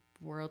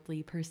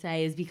worldly per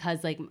se is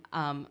because like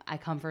I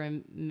come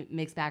from a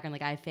mixed background.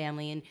 Like I have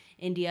family in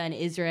India and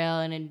Israel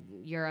and in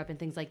Europe and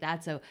things like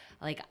that, so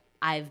like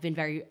I've been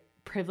very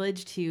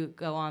privileged to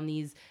go on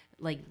these,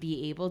 like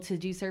be able to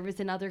do service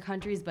in other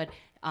countries, but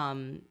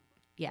and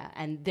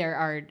there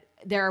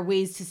are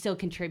ways to still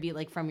contribute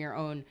like from your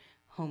own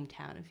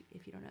hometown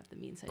if you don't have the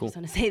means. So cool. I just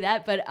want to say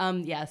that, but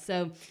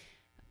so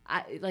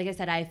like I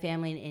said, I have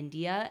family in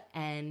India,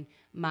 and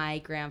my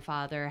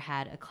grandfather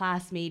had a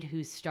classmate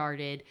who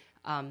started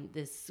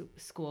this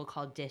school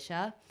called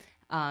Disha.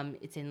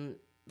 It's in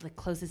the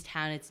closest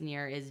town it's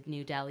near is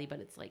New Delhi, but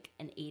it's like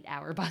an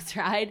 8-hour bus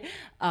ride.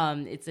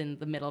 It's in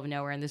the middle of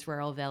nowhere in this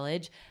rural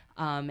village.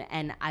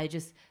 And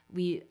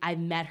I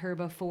met her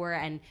before,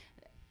 and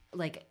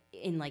like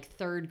in like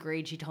 3rd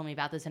grade, she told me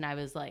about this, and I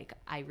was like,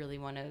 I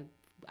want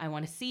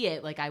to see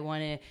it. Like I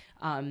want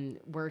to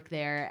work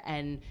there.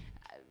 And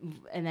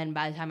then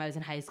by the time I was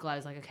in high school, I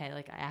was like, okay,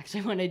 like I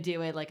actually want to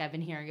do it. Like I've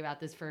been hearing about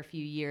this for a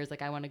few years.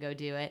 Like I want to go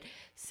do it.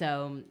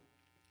 So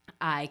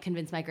I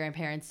convinced my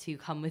grandparents to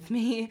come with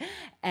me,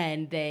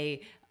 and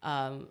they,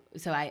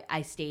 so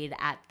I stayed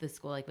at the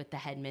school, like with the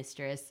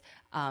headmistress,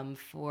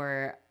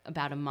 for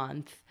about a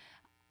month,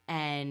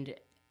 and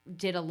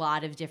did a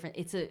lot of different,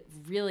 it's a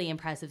really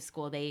impressive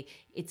school.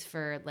 It's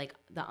for like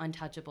the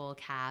untouchable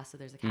caste. So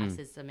there's a caste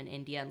system in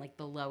India, and like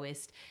the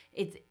lowest,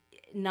 it's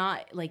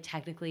not like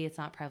technically it's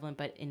not prevalent,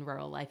 but in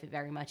rural life it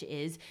very much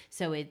is.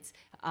 So it's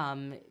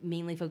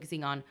mainly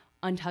focusing on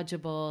the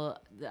untouchable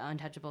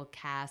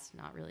caste,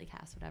 not really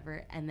caste,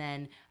 whatever. And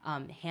then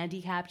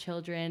handicapped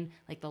children,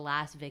 like the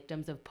last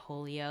victims of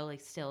polio,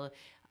 like still,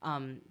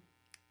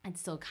 it's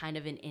still kind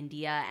of in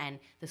India, and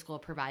the school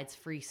provides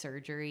free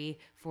surgery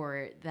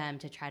for them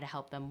to try to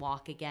help them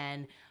walk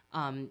again.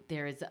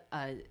 There is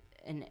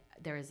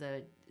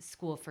a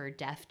school for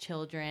deaf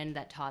children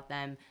that taught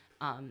them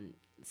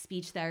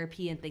speech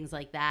therapy and things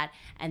like that.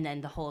 And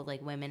then the whole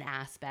like women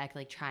aspect,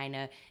 like trying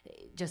to,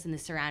 just in the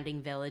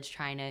surrounding village,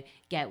 trying to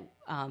get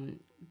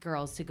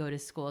girls to go to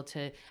school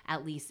to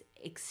at least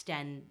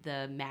extend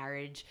the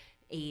marriage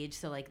age,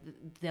 so like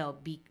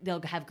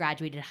they'll have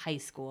graduated high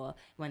school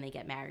when they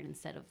get married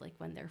instead of like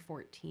when they're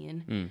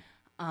 14.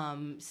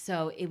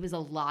 So it was a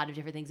lot of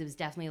different things. It was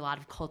definitely a lot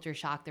of culture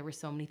shock. There were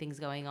so many things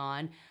going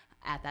on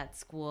at that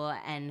school,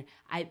 and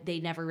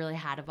they never really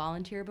had a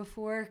volunteer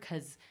before,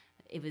 because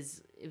it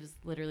was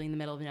literally in the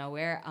middle of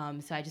nowhere.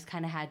 So I just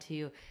kind of had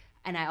to,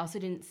 and I also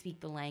didn't speak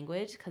the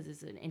language because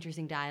it's an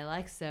interesting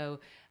dialect. So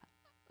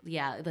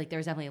yeah, like there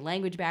was definitely a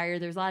language barrier.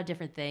 There's a lot of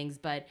different things,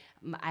 but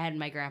I had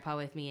my grandpa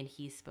with me and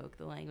he spoke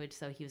the language,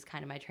 so he was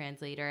kind of my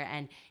translator.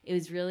 And it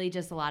was really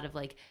just a lot of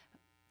like,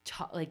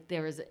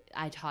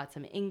 I taught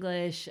some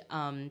English.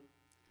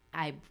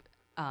 I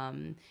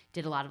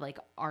did a lot of like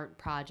art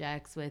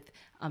projects with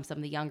some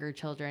of the younger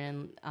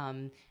children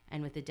and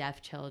with the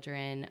deaf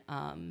children.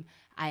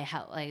 I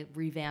helped like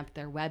revamp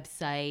their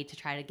website to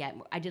try to get.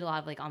 I did a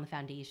lot of like on the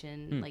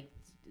foundation like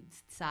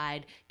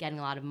side, getting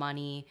a lot of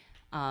money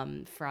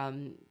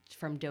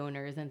from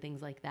donors and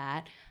things like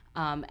that,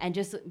 and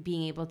just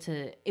being able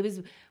to. It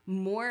was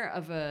more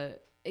of a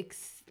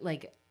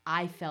like.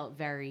 I felt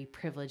very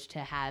privileged to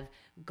have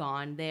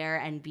gone there,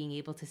 and being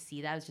able to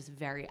see that was just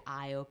very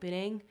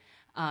eye-opening.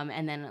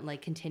 And then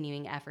like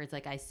continuing efforts,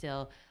 like I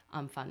still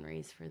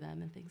fundraise for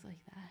them and things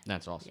like that.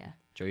 That's awesome. Yeah.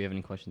 Joe, you have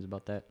any questions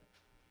about that?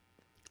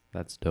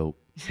 That's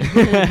dope.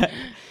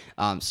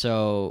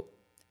 So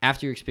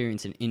after your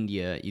experience in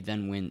India, you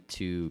then went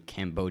to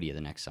Cambodia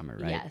the next summer,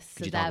 right? Yes.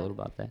 Could you talk a little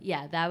about that?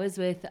 Yeah, that was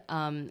with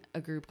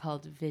a group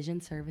called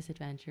Vision Service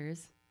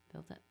Adventures.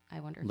 I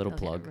wonder if Little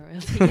they'll get plug. a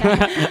royalty.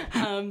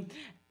 Yeah.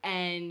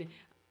 And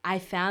I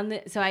found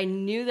that, so I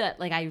knew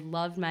that like I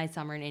loved my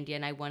summer in India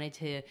and I wanted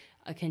to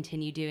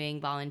continue doing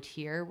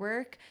volunteer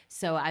work.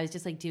 So I was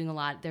just like doing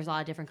there's a lot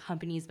of different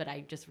companies, but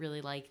I just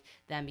really liked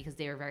them because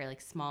they were very like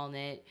small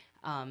knit.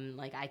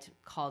 Like I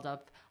called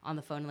up on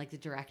the phone and like the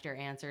director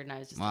answered and I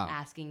was just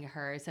asking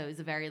her. So it was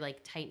a very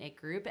like tight knit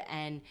group.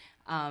 And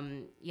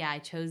yeah, I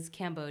chose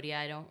Cambodia.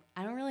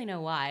 I don't really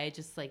know why. I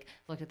just like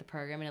looked at the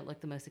program and it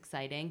looked the most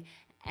exciting.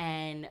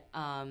 And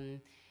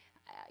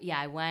yeah,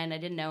 I went. I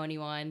didn't know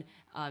anyone.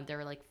 There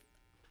were like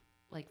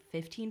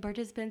 15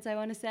 participants, I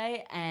want to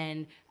say,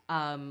 and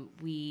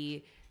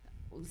we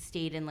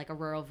stayed in like a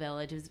rural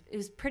village. It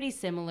was pretty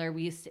similar.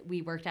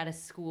 We worked at a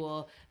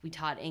school. We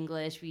taught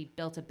English. We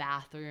built a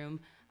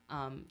bathroom.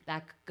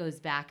 That goes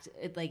back to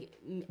it, like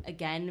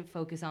again,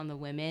 focus on the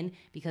women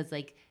because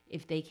like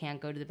if they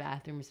can't go to the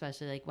bathroom,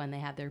 especially like when they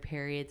have their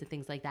periods and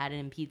things like that, it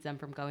impedes them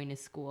from going to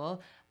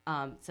school.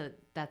 So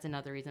that's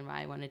another reason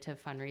why I wanted to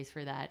fundraise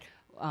for that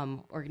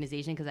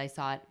organization because I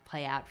saw it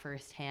play out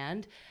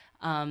firsthand.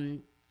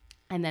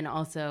 And then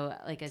also,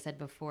 like I said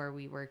before,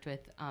 we worked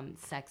with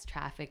sex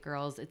trafficked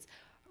girls. It's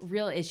a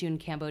real issue in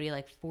Cambodia.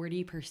 Like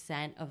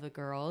 40% of the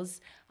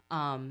girls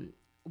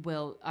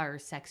are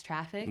sex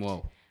trafficked,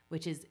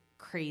 which is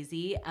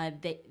crazy.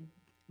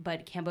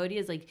 But Cambodia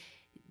is like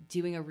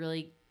doing a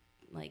really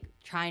like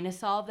trying to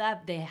solve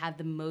that. They have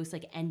the most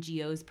like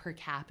NGOs per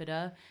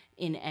capita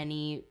in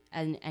any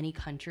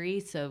country.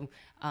 So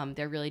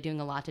they're really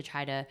doing a lot to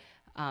try to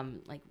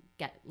like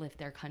lift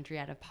their country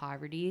out of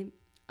poverty.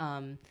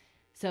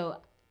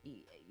 So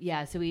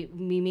yeah, so we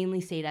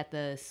mainly stayed at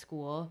the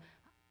school,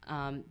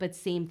 but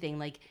same thing.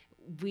 Like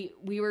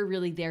we were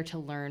really there to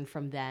learn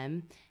from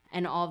them,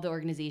 and all of the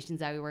organizations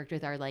that we worked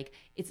with are like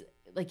it's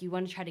like you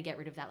want to try to get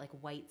rid of that like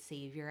white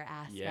savior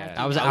aspect. Yeah,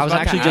 I was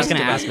actually just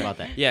going to ask about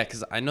that. Yeah,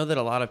 because I know that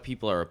a lot of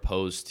people are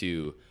opposed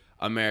to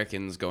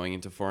Americans going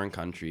into foreign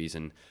countries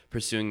and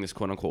pursuing this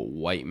quote unquote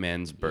white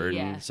man's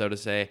burden, so to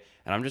say.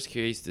 And I'm just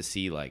curious to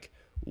see like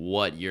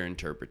what your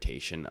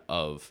interpretation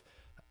of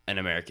an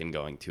American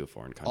going to a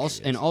foreign country is.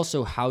 And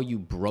also how you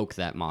broke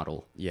that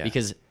model. Yeah.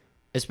 Because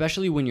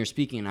especially when you're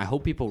speaking, and I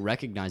hope people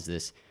recognize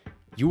this,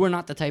 you were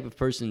not the type of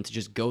person to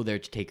just go there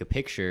to take a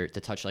picture, to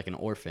touch like an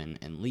orphan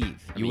and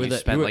leave. You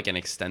spent like an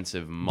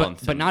extensive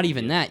month. But not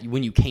even that.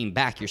 When you came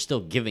back, you're still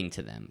giving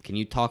to them. Can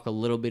you talk a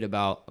little bit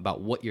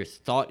about what your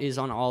thought is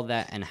on all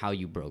that and how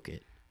you broke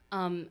it?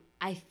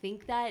 I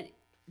think that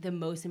the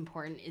most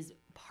important is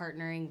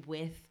partnering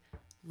with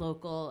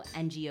local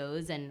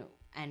NGOs and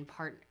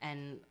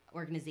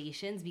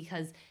organizations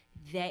because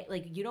they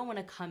like you don't want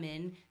to come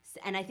in.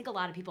 And I think a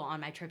lot of people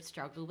on my trip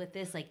struggle with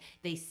this. Like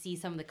they see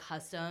some of the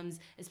customs,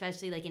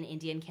 especially like in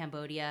India and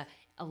Cambodia,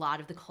 a lot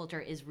of the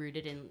culture is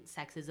rooted in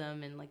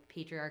sexism and like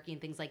patriarchy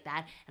and things like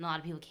that. And a lot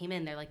of people came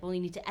in, they're like, well, we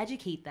need to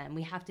educate them.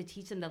 We have to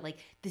teach them that like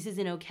this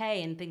isn't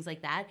okay and things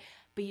like that.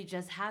 But you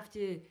just have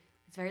to,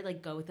 it's very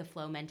like go with the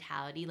flow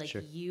mentality. Like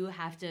you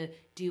have to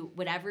do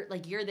whatever,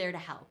 like you're there to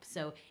help.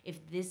 So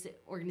if this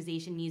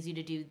organization needs you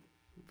to do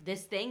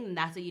this thing, then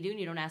that's what you do and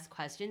you don't ask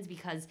questions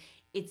because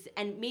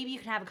and maybe you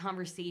can have a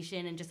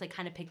conversation and just like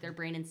kind of pick their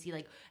brain and see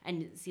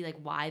like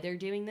why they're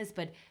doing this.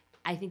 But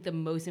I think the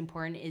most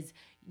important is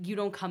you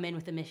don't come in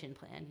with a mission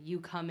plan. You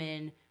come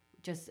in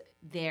just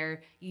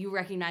there. You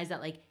recognize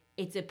that like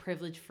it's a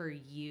privilege for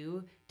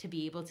you to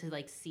be able to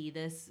like see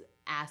this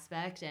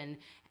aspect and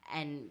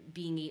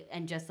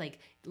just like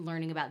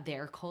learning about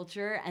their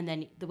culture. And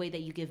then the way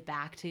that you give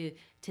back to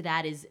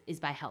that is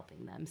by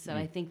helping them. So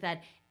I think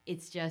that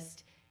it's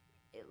just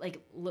like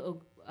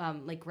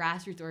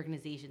grassroots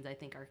organizations I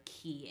think are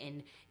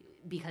key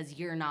because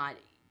you're not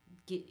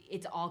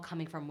it's all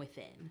coming from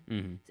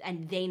within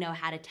and they know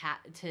how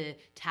to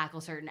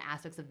tackle certain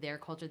aspects of their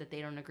culture that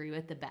they don't agree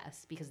with the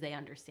best because they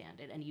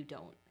understand it and you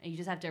don't, and you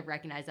just have to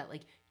recognize that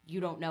like you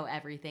don't know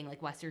everything.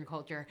 Like Western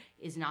culture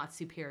is not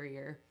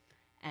superior.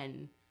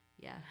 And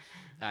yeah,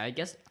 I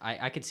guess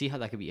I could see how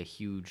that could be a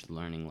huge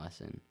learning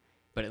lesson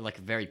but like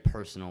a very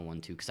personal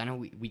one too. Because I know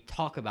we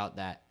talk about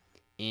that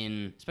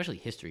in especially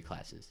history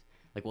classes.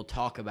 Like we'll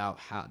talk about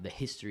how the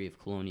history of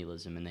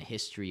colonialism and the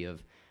history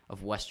of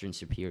Western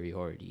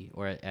superiority,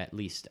 or at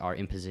least our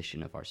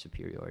imposition of our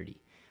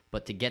superiority.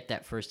 But to get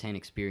that firsthand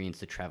experience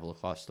to travel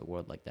across the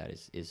world like that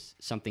is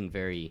something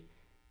very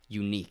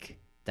unique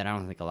that I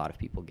don't think a lot of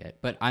people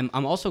get. But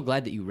I'm also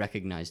glad that you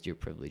recognized your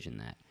privilege in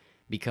that,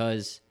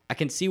 because I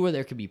can see where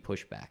there could be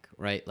pushback,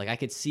 right? Like I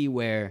could see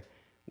where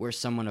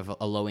someone of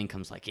a low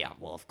income's like, yeah,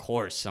 well, of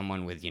course,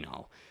 someone with,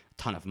 a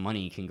ton of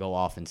money can go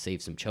off and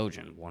save some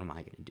children. What am I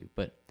going to do?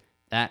 But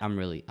that I'm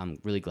really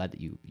glad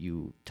that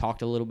you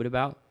talked a little bit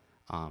about,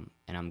 and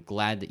I'm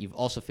glad that you've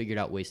also figured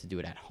out ways to do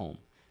it at home,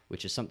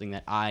 which is something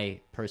that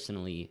I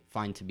personally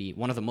find to be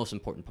one of the most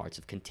important parts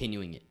of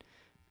continuing it,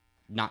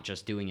 not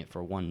just doing it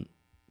for one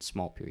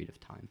small period of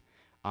time.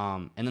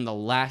 And then the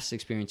last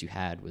experience you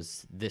had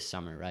was this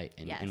summer, right?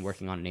 And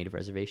working on a native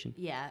reservation?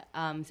 Yeah.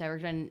 So I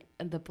worked on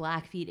the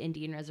Blackfeet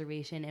Indian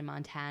Reservation in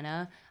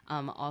Montana,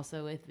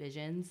 also with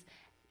Visions.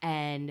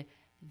 And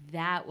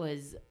that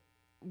was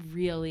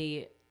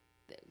really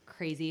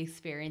crazy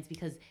experience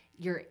because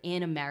you're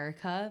in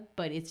America,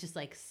 but it's just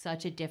like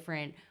such a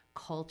different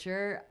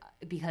culture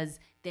because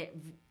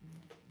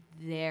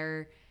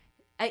they're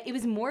it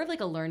was more of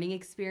like a learning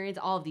experience.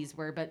 All of these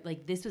were, but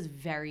like this was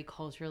very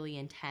culturally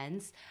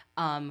intense,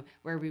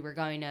 where we were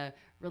going to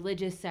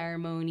religious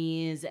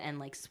ceremonies and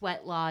like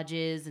sweat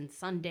lodges and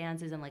sun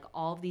dances and like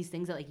all of these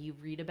things that like you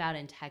read about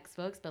in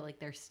textbooks, but like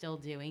they're still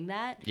doing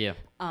that. Yeah.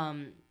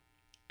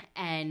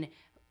 And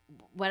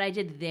what I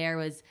did there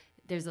was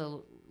there's a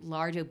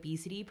large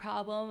obesity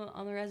problem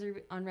on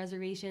the on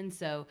reservations,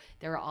 so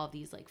there were all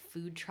these like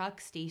food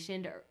trucks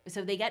stationed,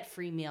 so they get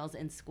free meals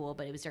in school,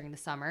 but it was during the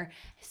summer,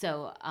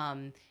 so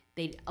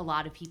a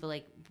lot of people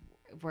like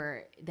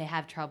they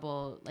have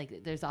trouble,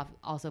 like there's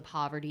also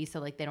poverty, so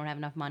like they don't have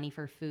enough money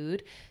for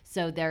food,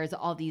 so there's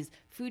all these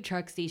food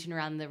trucks stationed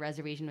around the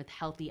reservation with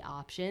healthy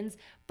options,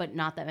 but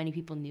not that many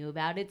people knew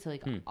about it, so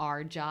like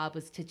our job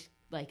was to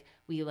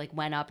we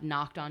went up,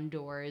 knocked on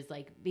doors,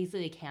 like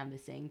basically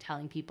canvassing,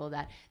 telling people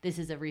that this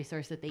is a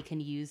resource that they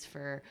can use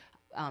for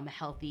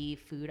healthy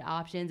food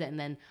options. And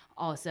then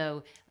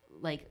also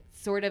like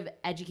sort of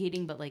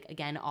educating, but like,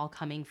 again, all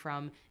coming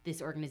from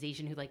this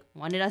organization who like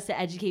wanted us to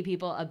educate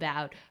people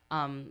about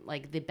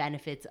like the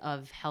benefits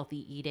of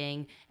healthy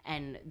eating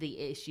and the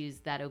issues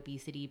that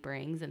obesity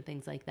brings and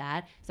things like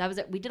that. So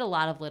we did a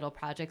lot of little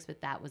projects,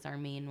 but that was our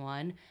main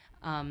one.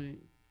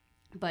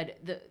 But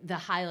the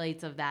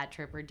highlights of that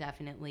trip were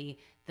definitely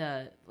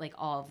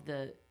all of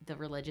the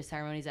religious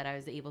ceremonies that I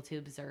was able to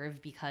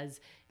observe, because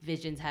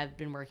Visions have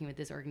been working with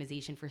this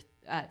organization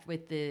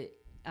with the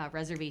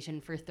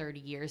reservation for 30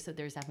 years. So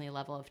there's definitely a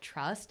level of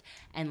trust,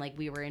 and like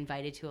we were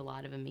invited to a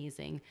lot of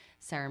amazing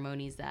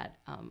ceremonies that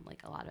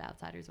like a lot of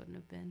outsiders wouldn't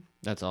have been.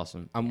 That's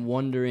awesome. I'm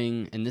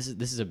wondering, and this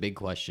is a big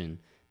question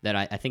that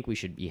I think we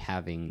should be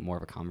having more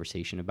of a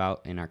conversation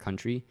about in our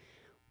country.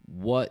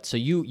 So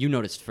you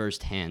noticed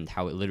firsthand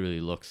how it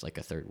literally looks like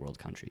a third world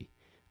country.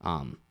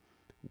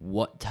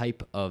 What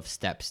type of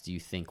steps do you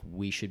think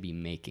we should be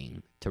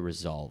making to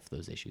resolve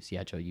those issues?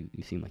 Yeah, Joe, you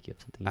seem like you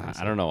have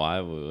something. I don't know why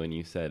when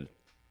you said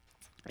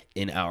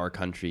in our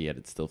country, yet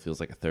it still feels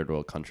like a third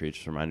world country. It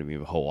just reminded me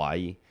of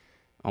Hawaii.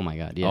 Oh my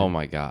God, yeah. Oh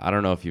my God. I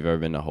don't know if you've ever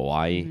been to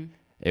Hawaii. Mm-hmm.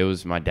 It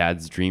was my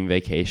dad's dream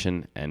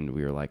vacation, and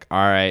we were like, all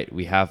right,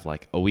 we have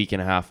like a week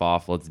and a half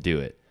off. Let's do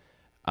it.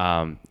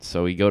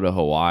 So we go to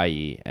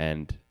Hawaii,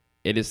 and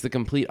it is the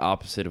complete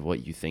opposite of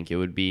what you think it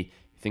would be.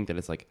 You think that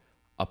it's like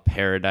a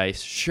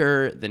paradise.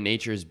 Sure, the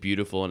nature is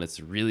beautiful and it's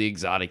really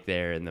exotic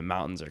there and the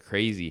mountains are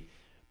crazy,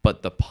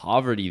 but the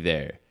poverty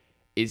there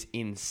is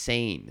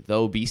insane. The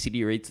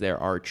obesity rates there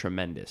are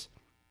tremendous.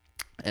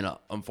 And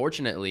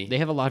unfortunately, they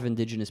have a lot of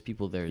indigenous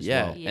people there as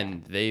well. Yeah,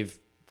 and they've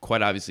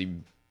quite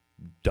obviously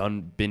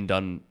been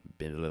done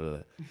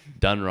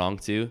wrong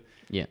too.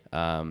 Yeah.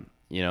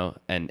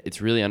 And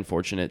it's really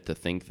unfortunate to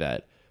think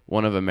that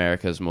one of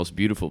America's most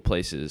beautiful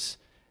places,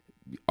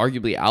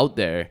 arguably out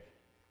there,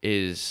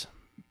 is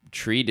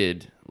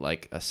treated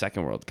like a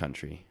second world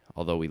country,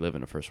 although we live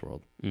in a first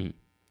world. Mm.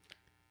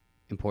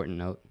 Important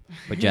note.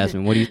 But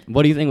Jasmine, what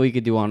do you think we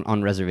could do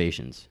on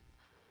reservations?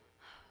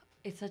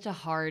 It's such a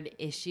hard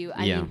issue.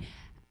 I mean,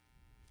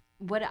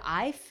 what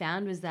I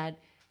found was that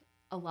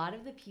a lot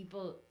of the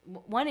people,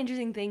 one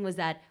interesting thing was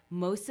that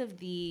most of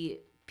the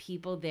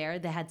people there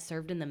that had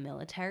served in the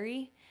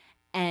military,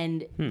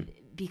 and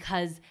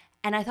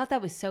and I thought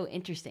that was so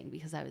interesting,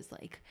 because I was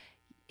like,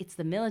 it's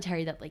the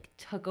military that like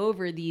took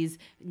over these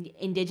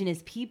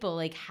indigenous people.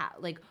 Like,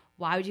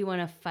 why would you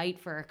want to fight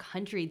for a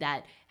country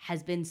that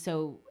has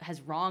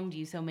wronged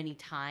you so many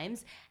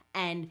times?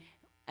 And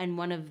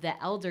one of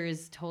the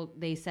elders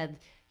said,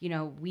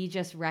 we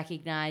just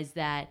recognize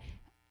that,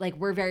 like,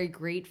 we're very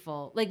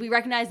grateful. Like, we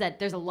recognize that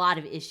there's a lot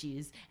of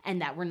issues and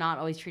that we're not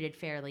always treated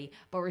fairly,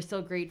 but we're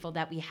still grateful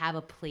that we have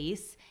a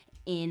place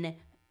in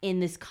in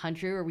this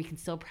country where we can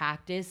still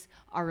practice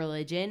our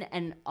religion,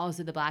 and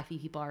also the Blackfeet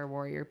people are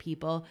warrior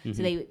people.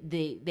 So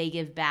they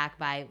give back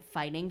by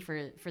fighting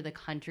for the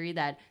country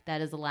that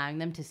is allowing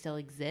them to still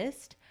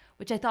exist,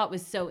 which I thought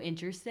was so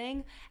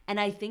interesting. And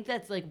I think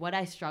that's like what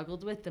I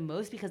struggled with the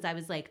most, because I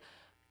was like,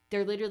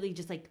 they're literally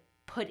just like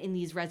put in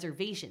these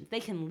reservations. They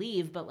can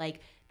leave, but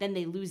like then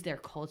they lose their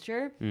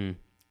culture.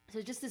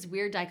 So just this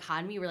weird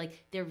dichotomy where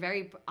like they're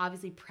very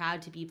obviously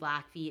proud to be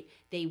Blackfeet.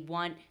 They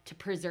want to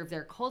preserve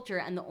their culture,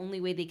 and the only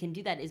way they can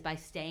do that is by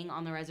staying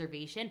on the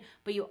reservation.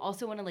 But you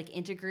also want to like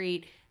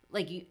integrate,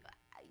 like you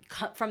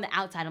from the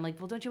outside. I'm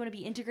like, well, don't you want to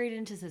be integrated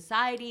into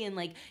society? And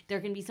like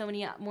there can be so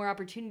many more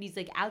opportunities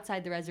like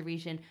outside the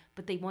reservation,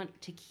 but they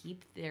want to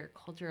keep their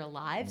culture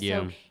alive.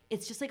 Yeah. So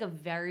it's just like a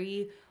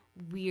very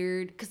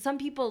weird, because some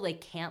people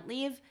like can't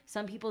leave,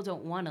 some people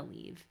don't want to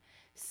leave.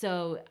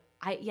 So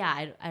I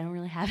don't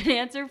really have an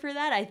answer for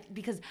that.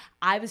 Because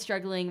I was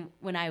struggling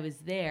when I was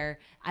there.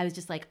 I was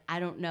just like, I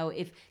don't know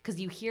if, because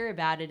you hear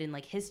about it in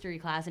like history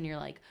class, and you're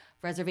like,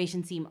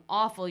 reservations seem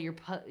awful.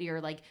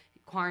 You're like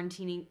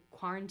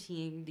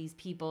quarantining these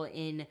people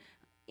in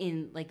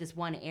like this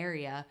one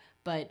area,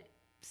 but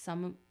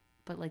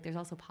like there's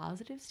also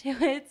positives to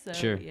it. So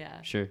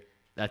Sure.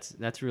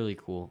 That's really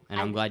cool, and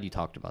I'm glad you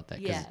talked about that,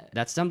 because Yeah.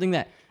 that's something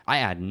that I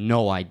had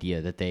no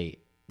idea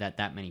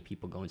that many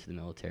people go into the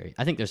military.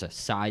 I think there's a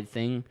side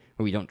thing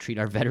where we don't treat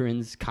our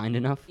veterans kind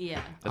enough.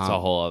 Yeah. That's a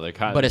whole other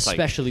kind. But it's like-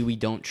 especially we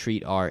don't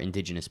treat our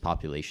indigenous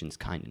populations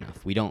kind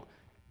enough. We don't.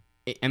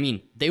 I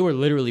mean, they were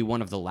literally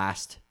one of the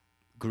last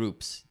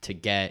groups to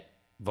get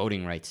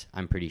voting rights.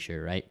 I'm pretty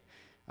sure, right?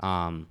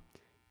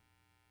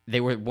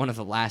 They were one of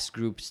the last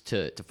groups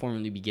to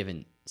formally be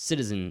given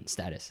citizen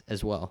status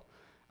as well.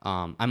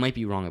 I might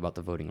be wrong about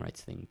the voting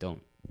rights thing.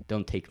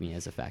 Don't take me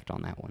as a fact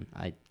on that one.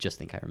 I just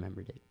think I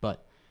remembered it.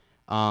 But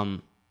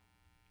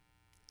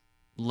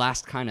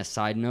last kind of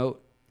side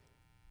note,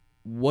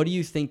 what do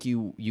you think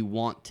you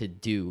want to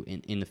do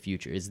in the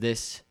future? Is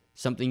this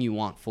something you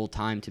want full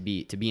time, to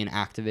be an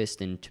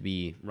activist and to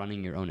be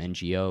running your own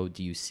NGO?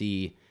 Do you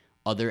see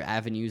other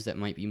avenues that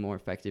might be more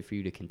effective for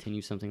you to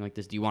continue something like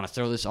this? Do you want to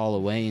throw this all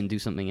away and do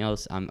something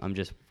else? I'm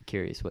just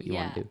curious what you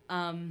want to do.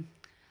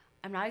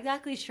 I'm not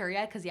exactly sure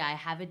yet, because I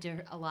have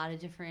a lot of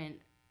different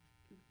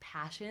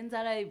passions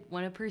that I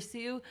want to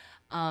pursue.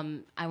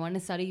 I want to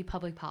study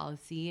public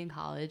policy in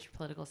college,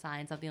 political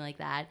science, something like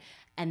that.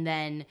 And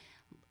then,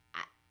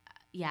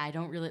 I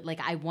don't really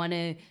like, I want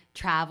to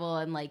travel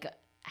and like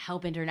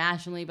help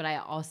internationally, but I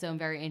also am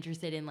very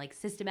interested in like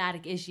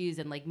systematic issues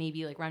and like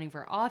maybe like running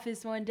for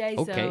office one day.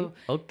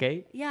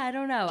 Okay. Yeah, I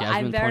don't know.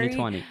 Jasmine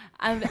 2020.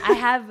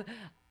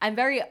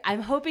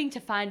 I'm hoping to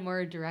find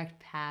more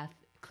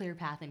clear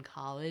path in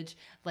college.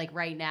 Like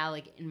right now,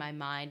 like in my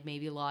mind,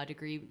 maybe a law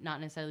degree,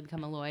 not necessarily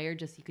become a lawyer,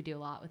 just you could do a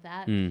lot with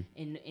that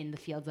in the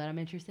fields that I'm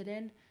interested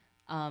in.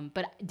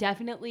 But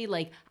definitely,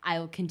 like,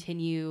 I'll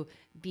continue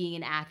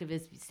being an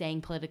activist,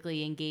 staying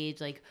politically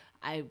engaged. Like,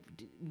 I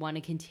want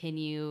to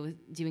continue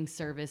doing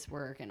service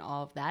work and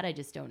all of that. I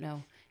just don't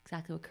know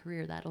exactly what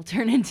career that'll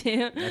turn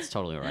into. That's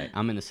totally right.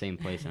 I'm in the same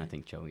place, and I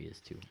think Joey is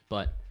too.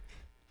 But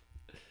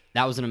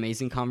that was an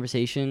amazing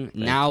conversation.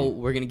 Now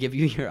we're going to give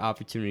you your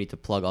opportunity to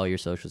plug all your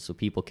socials so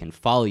people can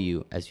follow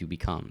you as you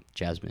become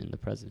Jasmine the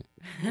President.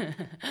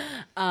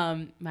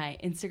 My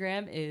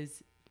Instagram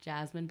is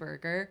Jasmine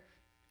Burger.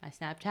 My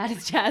Snapchat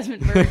is Jasmine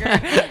Burger.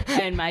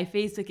 And my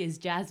Facebook is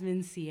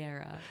Jasmine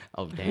Sierra.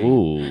 Oh, damn.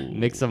 Ooh.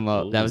 Mix them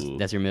up.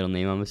 That's your middle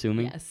name, I'm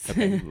assuming? Yes.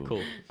 Okay,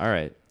 cool. All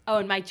right. Oh,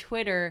 and my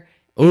Twitter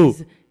Ooh.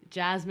 is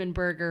Jasmine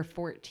Burger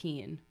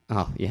 14.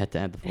 Oh, you had to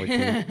add the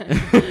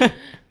 14.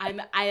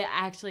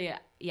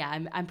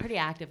 I'm pretty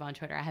active on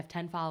Twitter. I have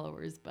 10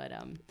 followers, but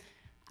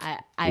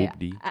I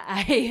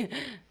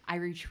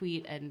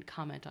retweet and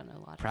comment on a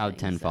lot of Proud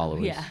things. 10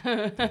 followers.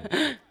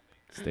 Yeah.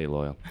 Stay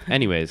loyal.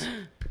 Anyways,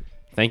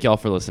 thank y'all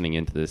for listening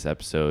into this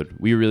episode.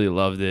 We really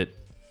loved it.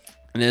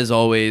 And as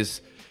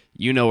always,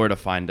 you know where to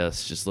find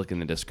us. Just look in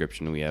the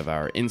description. We have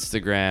our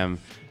Instagram,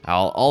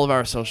 all of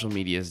our social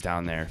medias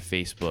down there,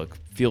 Facebook.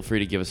 Feel free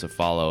to give us a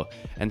follow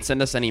and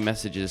send us any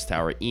messages to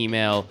our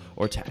email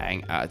or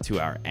to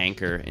our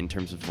Anchor in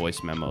terms of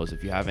voice memos.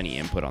 If you have any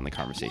input on the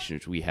conversation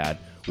which we had,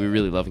 we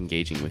really love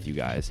engaging with you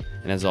guys.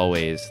 And as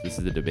always, this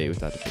is the Debate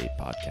Without Debate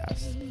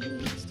podcast.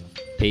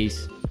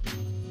 Peace.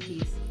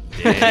 Peace.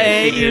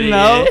 Hey, you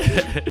know.